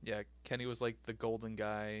 Yeah, Kenny was like the golden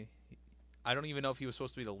guy. I don't even know if he was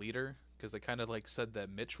supposed to be the leader, because they kind of like said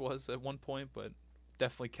that Mitch was at one point, but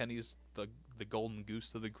definitely Kenny's the golden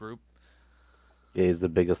goose of the group. Yeah, he's the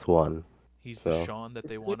biggest one. He's the Shawn that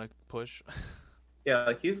they want to push.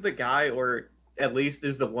 Yeah, he's the guy, or at least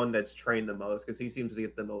is the one that's trained the most, because he seems to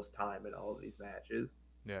get the most time in all of these matches.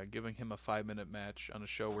 Yeah, giving him a 5-minute match on a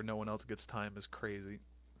show where no one else gets time is crazy.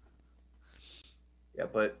 Yeah,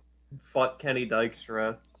 but fuck Kenny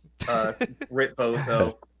Dykstra, Rip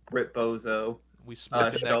Bozo. We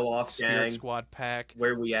smoked show that off Spirit gang. Squad pack.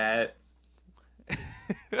 Where we at?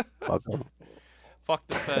 Fuck him. Fuck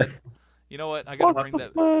the Fed. You know what? I gotta bring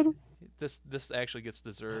that. This actually gets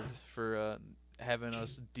deserved for having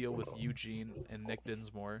us deal with Eugene and Nick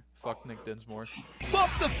Dinsmore. Fuck Nick Dinsmore. Fuck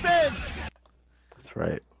the Fed. That's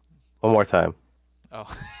right. One more time. Oh,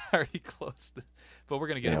 I already closed it. But we're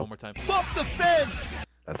gonna get it one more time. Fuck the Fed.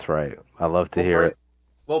 That's right. I love to hear it.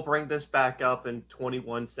 We'll bring this back up in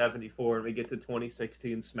 2174 and we get to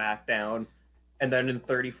 2016 SmackDown. And then in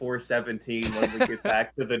 34-17, when we get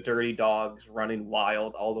back to the Dirty Dogs running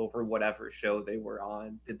wild all over whatever show they were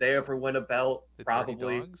on. Did they ever win a belt? The Probably.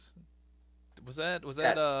 Dirty Dogs? Was that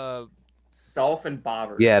Dolph and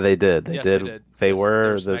Bobber? Yeah, they did. They Yes, did. they did. They Yes,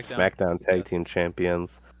 were they were the SmackDown Tag Yes. Team Champions.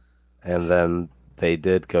 And then they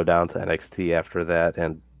did go down to NXT after that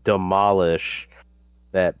and demolish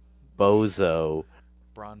that bozo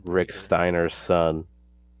Braun Rick Breaker? Steiner's son.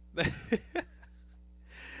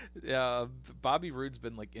 Yeah, Bobby Roode's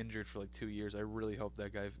been like injured for like 2 years. I really hope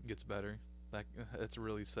that guy gets better. That's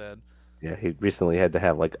really sad. Yeah, he recently had to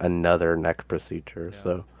have like another neck procedure, Yeah.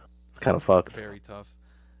 so it's kind of fucked. Very tough.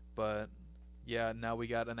 But yeah, now we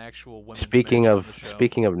got an actual women's Speaking match of on the show.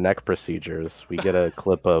 speaking of neck procedures, we get a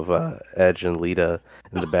clip of Edge and Lita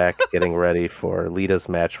in the back getting ready for Lita's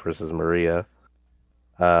match versus Maria.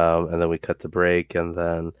 And then we cut to break, and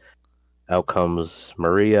then out comes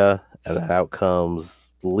Maria, and then out comes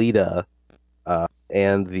Lita,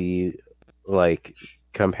 and the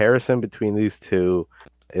comparison between these two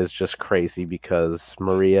is just crazy because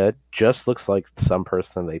Maria just looks like some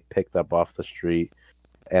person they picked up off the street,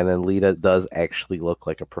 and then Lita does actually look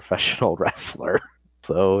like a professional wrestler.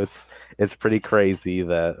 So it's pretty crazy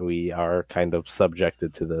that we are kind of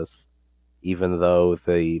subjected to this, even though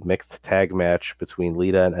the mixed tag match between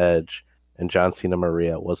Lita and Edge and John Cena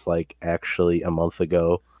Maria was like actually a month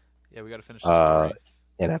ago. Yeah, we got to finish the story.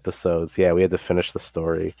 In episodes. Yeah, we had to finish the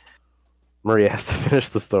story. Maria has to finish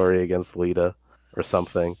the story against Lita or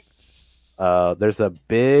something. There's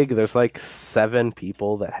like 7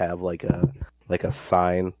 people that have like a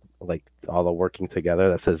sign, like all the working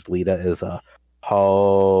together that says Lita is a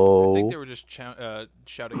hoe. I think they were just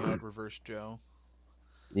shouting out Reverse Joe.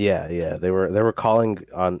 Yeah, they were calling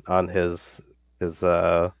on his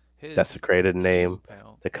desecrated name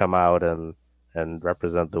pal. to come out and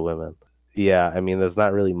represent the women. Yeah, I mean, there's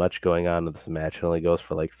not really much going on in this match. It only goes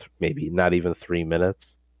for like maybe not even 3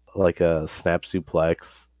 minutes. Like a snap suplex.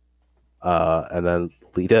 And then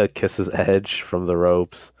Lita kisses Edge from the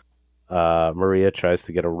ropes. Maria tries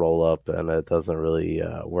to get a roll up, and it doesn't really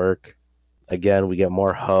work. Again, we get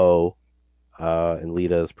more hoe, and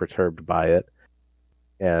Lita is perturbed by it.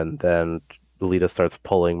 And then Lita starts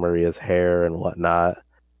pulling Maria's hair and whatnot.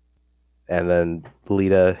 And then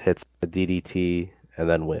Lita hits the DDT and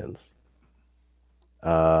then wins.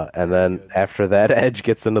 And then after that, Edge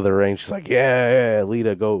gets into the ring. She's like, yeah,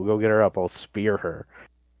 Lita, go get her up. I'll spear her.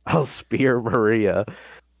 I'll spear Maria.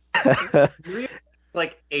 Maria's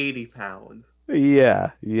like 80 pounds.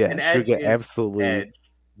 Yeah. And She Edge would get is absolutely Edge.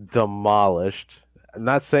 demolished. I'm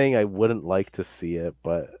not saying I wouldn't like to see it,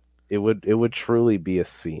 but it would truly be a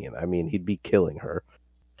scene. I mean, he'd be killing her.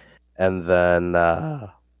 And then,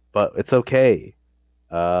 but it's okay,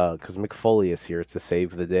 because Mick Foley is here to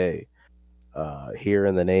save the day. Here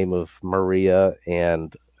in the name of Maria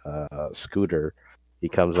and Scooter, He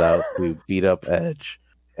comes out to beat up Edge,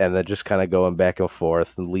 and then just kind of going back and forth.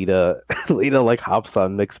 And Lita, Lita like hops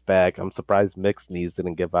on Mick's back. I'm surprised Mick's knees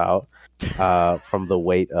didn't give out from the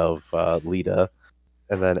weight of Lita.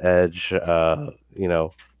 And then Edge,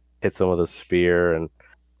 hits him with a spear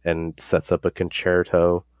and sets up a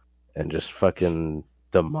concerto, and just fucking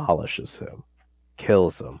demolishes him,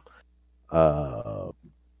 kills him.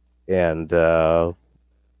 And the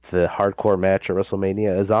hardcore match at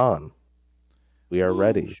WrestleMania is on. We are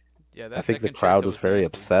ready. Yeah, I think the crowd was very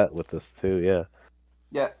upset with this too. Yeah.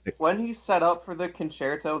 Yeah, when he set up for the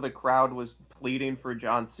concerto, the crowd was pleading for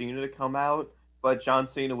John Cena to come out, but John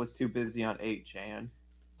Cena was too busy on 8chan,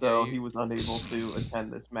 so he was unable to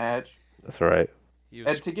attend this match. That's right.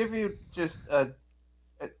 And to give you just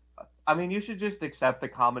you should just accept the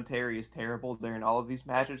commentary is terrible during all of these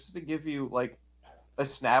matches, just to give you like a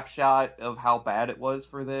snapshot of how bad it was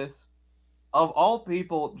for this. Of all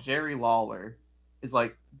people, Jerry Lawler is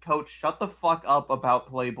like, Coach, shut the fuck up about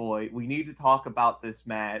Playboy. We need to talk about this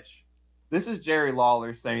match. This is Jerry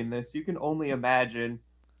Lawler saying this. You can only imagine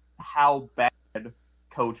how bad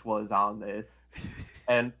Coach was on this.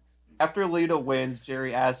 And after Lita wins,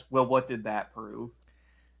 Jerry asks, well, what did that prove?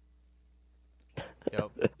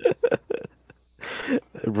 Yep.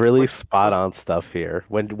 Really spot on stuff here.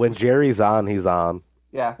 When Jerry's on, he's on.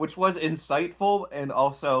 Yeah, which was insightful, and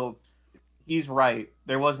also he's right.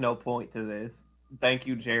 There was no point to this. Thank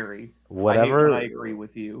you, Jerry. I agree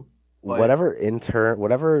with you. But...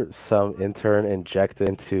 Whatever some intern injected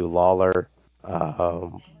into Lawler,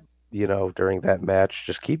 during that match,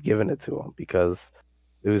 just keep giving it to him, because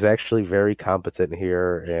it was actually very competent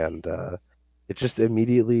here, and it just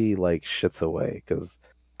immediately like shits away. Because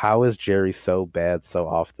how is Jerry so bad so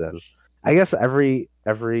often? I guess every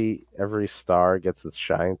star gets its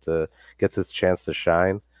chance to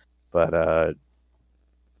shine, but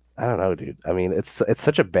I don't know, dude. I mean, it's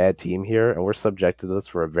such a bad team here, and we're subjected to this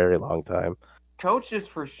for a very long time. Coach is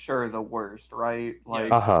for sure the worst, right?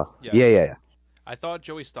 Like, yes. Yeah. I thought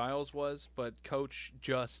Joey Styles was, but Coach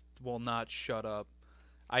just will not shut up.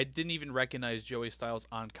 I didn't even recognize Joey Styles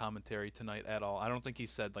on commentary tonight at all. I don't think he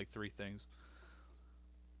said like 3 things.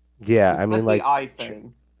 Yeah, I mean, like, the eye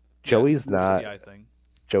thing. Joey's not. The eye thing.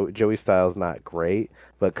 Joey Styles not great,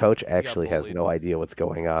 but Coach actually has no idea what's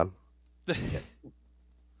going on.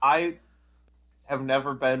 I have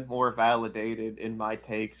never been more validated in my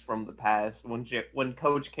takes from the past. When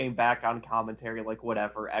Coach came back on commentary, like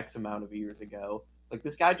whatever X amount of years ago, like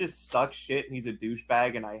this guy just sucks shit and he's a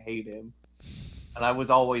douchebag and I hate him. And I was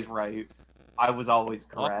always right. I was always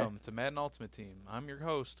correct. Welcome to Madden Ultimate Team. I'm your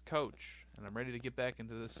host, Coach, and I'm ready to get back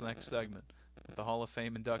into this next segment with the Hall of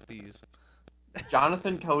Fame inductees.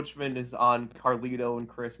 Jonathan Coachman is on Carlito and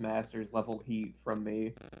Chris Masters level heat from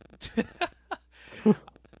me.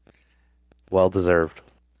 Well deserved.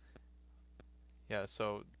 Yeah,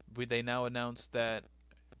 so they now announced that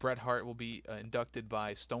Bret Hart will be inducted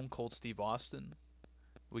by Stone Cold Steve Austin.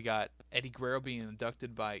 We got Eddie Guerrero being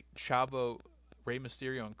inducted by Chavo, Rey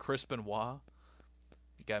Mysterio, and Chris Benoit.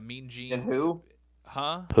 You got Mean Gene. And who?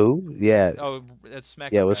 Huh? Who? Yeah. Oh, that's Smack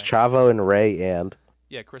Up. Yeah, it was Chavo and Ray and...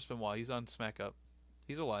 Yeah, Chris Benoit. He's on Smack Up.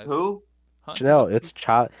 He's alive. Who? Huh? No, it's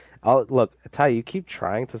Chavo. Look, Ty, you keep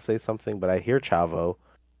trying to say something, but I hear Chavo,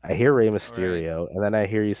 I hear Rey Mysterio, right. And then I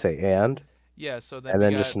hear you say and. Yeah, so then and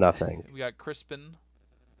then just nothing. We got Crispin,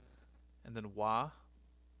 and then Wah.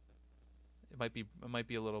 It might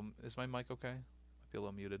be a little. Is my mic okay? Might be a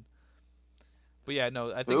little muted. But yeah,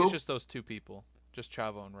 no, I think it's just those 2 people, just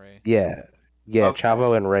Chavo and Ray. Yeah, okay.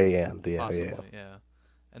 Chavo and Ray and possibly, yeah.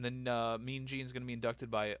 And then Mean Gene's gonna be inducted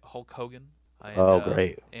by Hulk Hogan.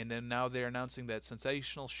 Great. And then now they're announcing that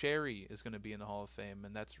Sensational Sherry is going to be in the Hall of Fame,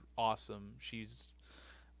 and that's awesome. She's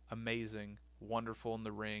amazing, wonderful in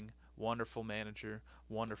the ring, wonderful manager,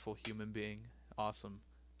 wonderful human being. Awesome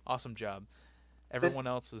job. Everyone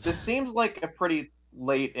else is... This seems like a pretty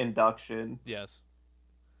late induction. Yes.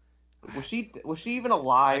 Was she even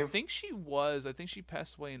alive? I think she was. I think she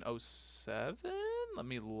passed away in 2007. Let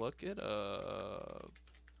me look it up.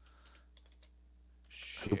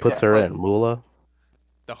 Who puts her in? Moolah?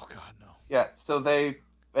 Oh, God, no. Yeah, so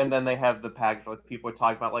and then they have the package, like, people are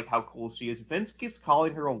talking about, like, how cool she is. Vince keeps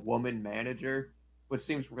calling her a woman manager, which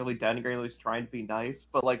seems really denigrating. He's trying to be nice.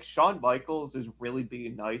 But, like, Shawn Michaels is really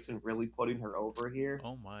being nice and really putting her over here.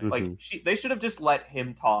 Oh, my. Like, they should have just let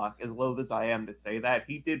him talk, as loath as I am to say that.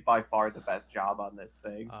 He did by far the best job on this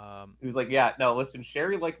thing. He was like, yeah, no, listen,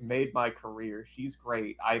 Sherry, like, made my career. She's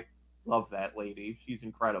great. I love that lady. She's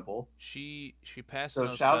incredible. She passed in 2007.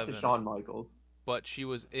 So shout out to Shawn Michaels. But she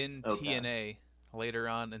was in TNA later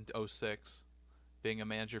on in 2006, being a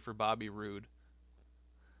manager for Bobby Roode.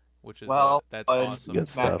 which is Well, that's awesome. Good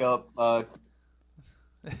stuff.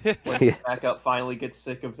 When Smack Up finally gets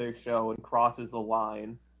sick of their show and crosses the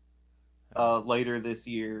line later this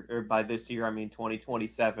year, or by this year I mean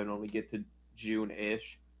 2027, when we get to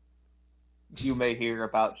June-ish, you may hear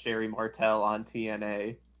about Sherry Martel on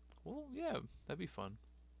TNA. Well, yeah, that'd be fun.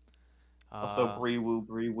 Also, Bree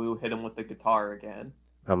Woo hit him with the guitar again.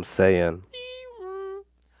 I'm saying.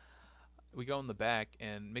 We go in the back,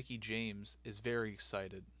 and Mickie James is very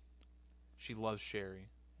excited. She loves Sherry.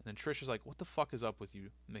 And then Trish is like, "What the fuck is up with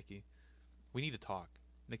you, Mickie? We need to talk."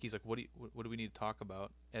 Mickey's like, "What do we need to talk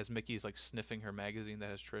about?" As Mickey's like sniffing her magazine that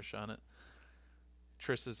has Trish on it.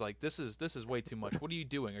 Trish is like, "This is way too much. What are you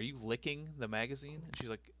doing? Are you licking the magazine?" And she's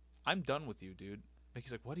like, "I'm done with you, dude."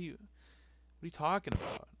 Mickey's like, "What are you talking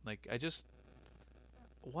about? Like, I just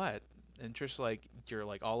what?" And Trish's like, "You're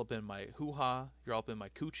like all up in my hoo-ha. You're all up in my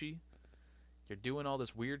coochie. You're doing all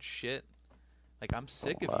this weird shit. Like, I'm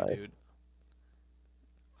sick of you, dude.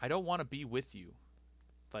 I don't want to be with you.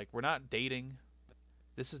 Like, we're not dating.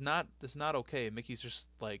 This is not okay." Mickey's just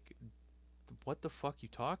like, "What the fuck you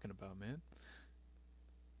talking about, man?"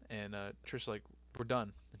 And Trish's like, "We're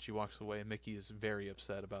done." And she walks away. And Mickie is very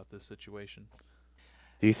upset about this situation.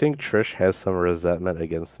 Do you think Trish has some resentment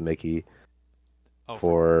against Mickie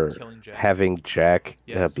for killing Jack? Having Jack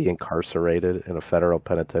Yes. be incarcerated in a federal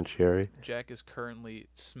penitentiary? Jack is currently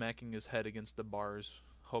smacking his head against the bars,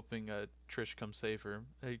 hoping Trish come save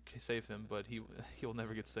him, but he'll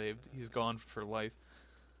never get saved. He's gone for life.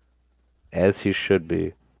 As he should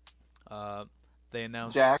be. They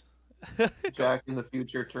announced Jack in the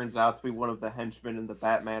future turns out to be one of the henchmen in the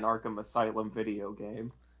Batman Arkham Asylum video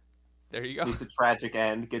game. There you go. It's a tragic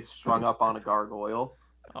end. Gets strung up on a gargoyle.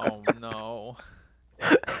 Oh no.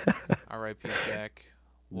 R.I.P. Jack.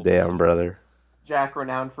 Damn, brother. Jack,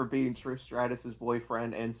 renowned for being Trish Stratus's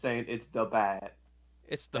boyfriend and saying it's the Bat.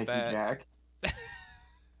 It's the Thank Bat. you, Jack.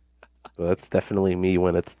 Well, that's definitely me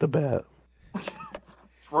when it's the Bat.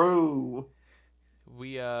 True.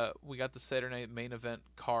 We got the Saturday Night main event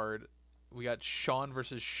card. We got Shawn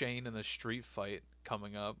versus Shane in a street fight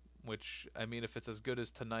coming up, which, I mean, if it's as good as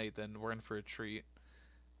tonight, then we're in for a treat.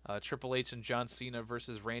 Triple H and John Cena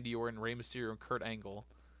versus Randy Orton, Rey Mysterio, and Kurt Angle.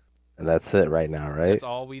 And that's it right now, right? That's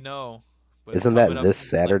all we know. But isn't that this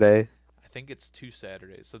Saturday? I think it's 2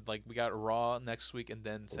 Saturdays. So, like, we got Raw next week and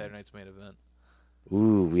then Saturday night's main event.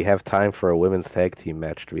 Ooh, we have time for a women's tag team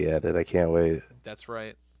match to be added. I can't wait. That's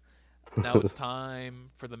right. Now it's time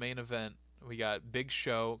for the main event. We got Big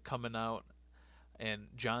Show coming out and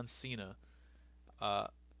John Cena.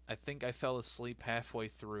 I think I fell asleep halfway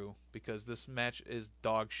through because this match is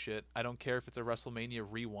dog shit. I don't care if it's a WrestleMania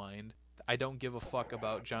rewind. I don't give a fuck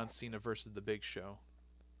about John Cena versus the Big Show.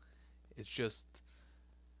 It's just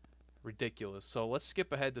ridiculous. So let's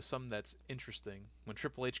skip ahead to something that's interesting. When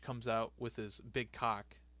Triple H comes out with his big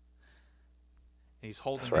cock, and he's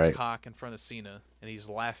holding his cock in front of Cena, and he's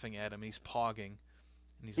laughing at him, and he's pogging.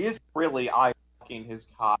 And he is really eye-fucking his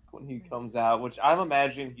cock when he comes out, which I'm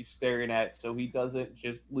imagining he's staring at so he doesn't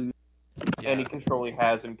just lose any control he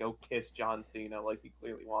has and go kiss John Cena like he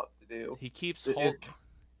clearly wants to do. He keeps holding.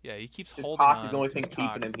 Yeah, he keeps his holding cock on. Is the only thing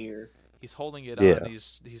cock. keeping him here. He's holding it on.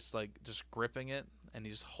 He's like just gripping it, and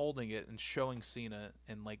he's holding it and showing Cena,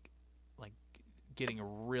 and like getting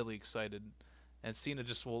really excited. And Cena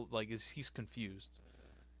just he's confused.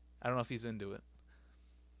 I don't know if he's into it.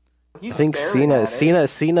 He's I think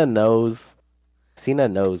Cena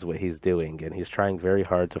knows what he's doing, and he's trying very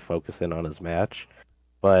hard to focus in on his match.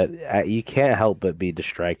 But you can't help but be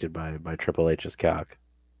distracted by Triple H's cock.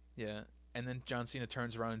 Yeah, and then John Cena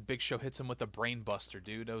turns around and Big Show hits him with a brain buster,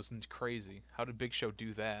 dude. That was crazy. How did Big Show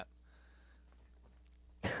do that?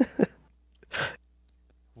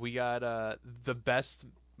 We got the best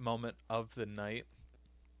moment of the night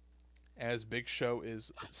as Big Show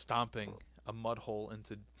is stomping a mud hole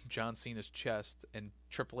into John Cena's chest and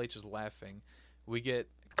Triple H is laughing. We get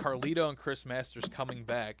Carlito and Chris Masters coming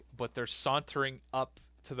back, but they're sauntering up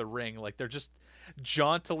to the ring. Like, they're just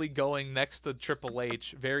jauntily going next to Triple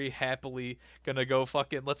H, very happily gonna go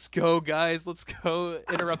fucking, let's go, guys, let's go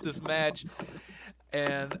interrupt this match.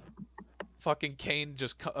 And fucking Kane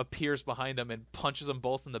just appears behind them and punches them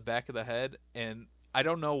both in the back of the head. And I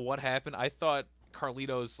don't know what happened. I thought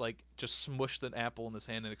Carlito's just smushed an apple in his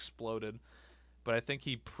hand and exploded. But I think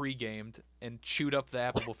he pre-gamed and chewed up the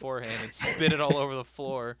apple beforehand and spit it all over the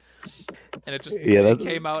floor. And it just it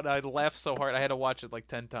came out, and I laughed so hard. I had to watch it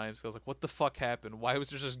 10 times. I was like, what the fuck happened? Why was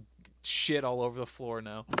there just shit all over the floor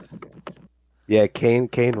now? Yeah, Kane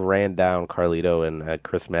ran down Carlito and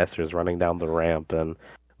Chris Masters running down the ramp, and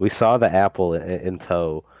we saw the apple in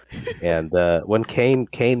tow. And when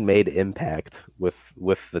Kane made impact with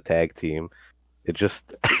the tag team, it just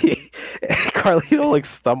Carlito like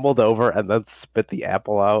stumbled over and then spit the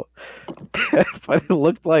apple out. But it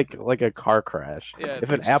looked like a car crash. Yeah, If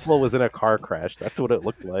an apple was in a car crash, that's what it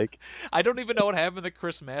looked like. I don't even know what happened to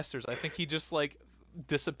Chris Masters. I think he just like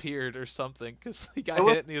disappeared or something because he got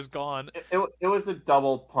hit and he was gone. It was a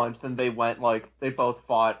double punch. Then they went they both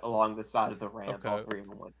fought along the side of the ramp. Okay. All three of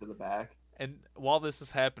them went to the back. And while this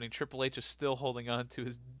is happening, Triple H is still holding on to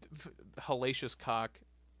his hellacious cock.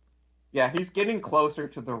 Yeah, he's getting closer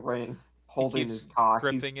to the ring, holding his cock,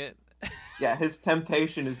 gripping it. Yeah, his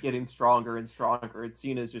temptation is getting stronger and stronger, and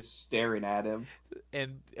Cena's just staring at him.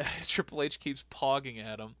 And Triple H keeps pogging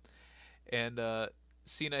at him, and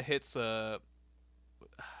Cena hits what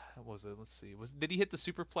was it? Let's see. Did he hit the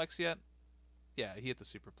superplex yet? Yeah, he hit the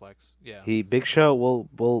superplex. Yeah. Big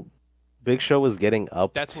Show Big Show was getting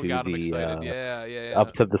up. That's what got him excited. Yeah.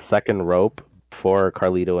 Up to the second rope before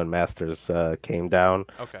Carlito and Masters came down.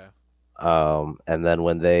 Okay. And then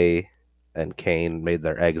when they and Kane made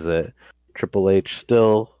their exit, Triple H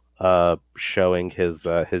still showing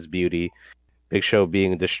his beauty. Big Show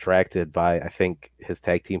being distracted by, I think, his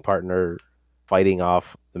tag team partner fighting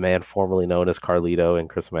off the man formerly known as Carlito and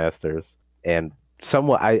Chris Masters, and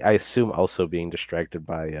somewhat, I assume, also being distracted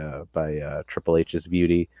by Triple H's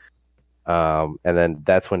beauty. And then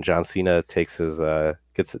that's when John Cena takes his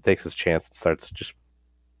chance and starts just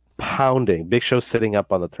pounding. Big Show sitting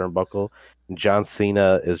up on the turnbuckle, and John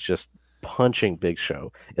Cena is just punching Big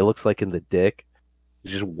Show. It looks like in the dick.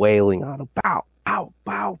 He's just wailing on him. Bow, bow,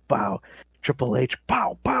 bow, bow. Triple H,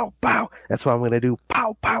 pow, pow, pow. That's what I'm gonna do.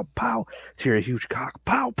 Pow, pow, pow. To your huge cock.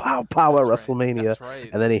 Pow, pow, pow at WrestleMania. That's right.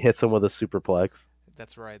 And then he hits him with a superplex.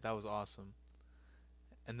 That's right. That was awesome.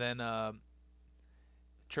 And then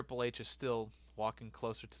Triple H is still walking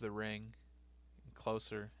closer to the ring,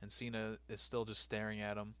 closer, and Cena is still just staring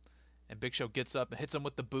at him. And Big Show gets up and hits him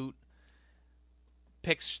with the boot.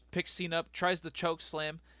 Picks Cena up, tries the choke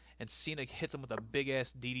slam, and Cena hits him with a big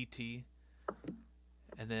ass DDT.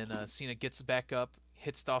 And then Cena gets back up,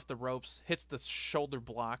 hits off the ropes, hits the shoulder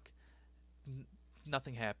block.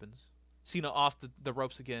 Nothing happens. Cena off the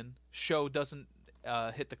ropes again. Show doesn't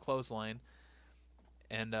hit the clothesline.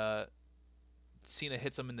 And Cena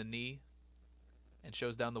hits him in the knee and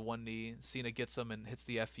shows down the one knee. Cena gets him and hits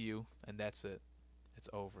the FU, and that's it. It's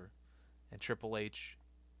over. And Triple H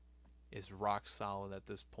is rock solid at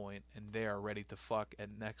this point, and they are ready to fuck at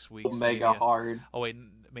next week's Mega Mania. hard. Oh, wait,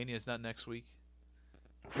 Mania's not next week?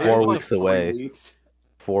 4 weeks away. 3 weeks.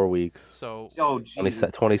 4 weeks. So, Oh,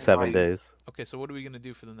 Jesus. 27 Right. days. okay, so what are we going to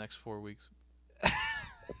do for the next 4 weeks?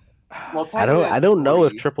 Well, I don't know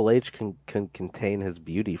if three. Triple H can contain his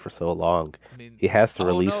beauty for so long. I mean, He has to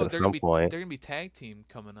release no, at they're some gonna point. They're going to be tag team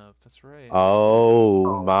coming up. That's right.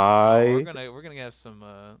 Oh my! We're gonna have some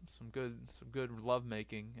good love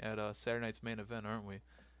making at Saturday night's main event, aren't we?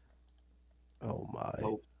 Oh my!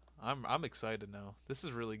 Oh. I'm excited now. This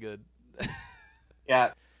is really good.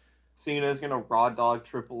 Yeah. Cena's gonna raw dog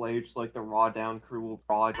Triple H like the Raw Down crew will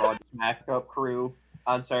raw dog Smack Up crew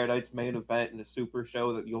on Saturday night's main event in a super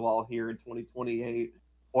show that you'll all hear in 2028.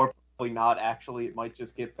 Or probably not, actually. It might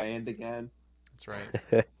just get banned again. That's right.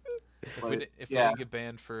 If we yeah. didn't get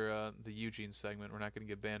banned for the Eugene segment, we're not going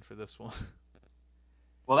to get banned for this one.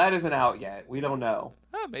 Well, that isn't out yet. We don't know.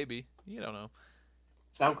 Maybe. You don't know.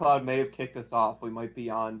 SoundCloud may have kicked us off. We might be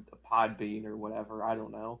on Podbean or whatever. I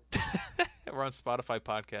don't know. We're on Spotify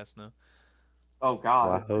podcast now. Oh,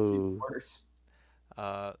 God. Wahoo. It's even worse.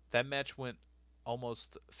 That match went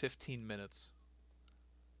almost 15 minutes.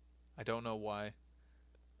 I don't know why.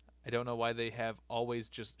 I don't know why they have always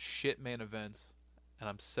just shit main events, and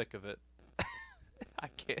I'm sick of it.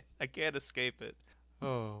 I can't escape it.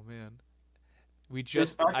 Oh man. I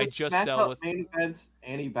just dealt with main events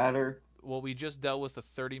any better. Well, we just dealt with a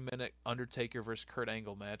 30-minute Undertaker versus Kurt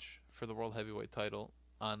Angle match for the World Heavyweight title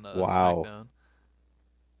on Wow. SmackDown.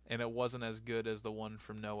 And it wasn't as good as the one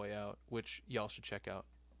from No Way Out, which y'all should check out.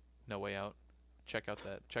 No Way Out. Check out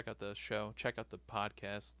the show. Check out the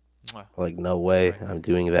podcast. Mwah. Like no way right. I'm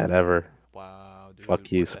doing that ever. Wow, dude.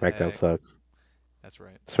 Fuck you, what the SmackDown heck? sucks. That's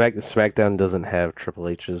right. SmackDown doesn't have Triple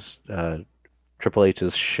H's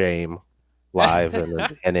shame live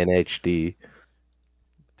and in HD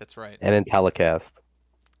That's right. and in telecast.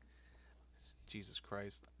 Jesus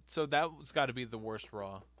Christ. So that's got to be the worst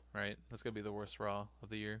Raw, right? That's got to be the worst Raw of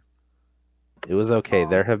the year. It was okay.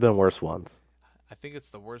 There have been worse ones. I think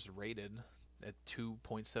it's the worst rated at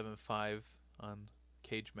 2.75 on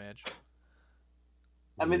Cage Match.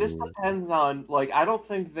 I mean, this depends on, like, I don't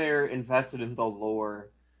think they're invested in the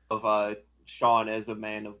lore of Shawn as a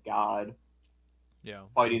man of God. Yeah.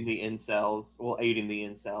 fighting the incels, well, aiding the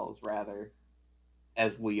incels rather,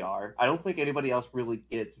 as we are. I don't think anybody else really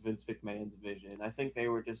gets Vince McMahon's vision. I think they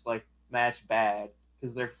were just like, match bad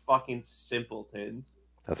because they're fucking simpletons.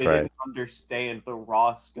 That's They right. didn't understand the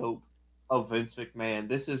raw scope of Vince McMahon.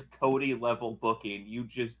 This is Cody level booking. You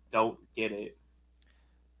just don't get it.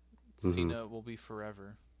 Cena will be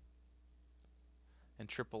forever. And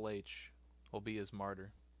Triple H will be his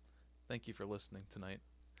martyr. Thank you for listening tonight.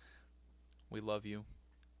 We love you.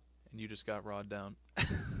 And you just got rawed down.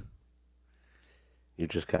 You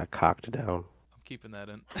just got cocked down. I'm keeping that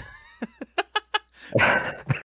in.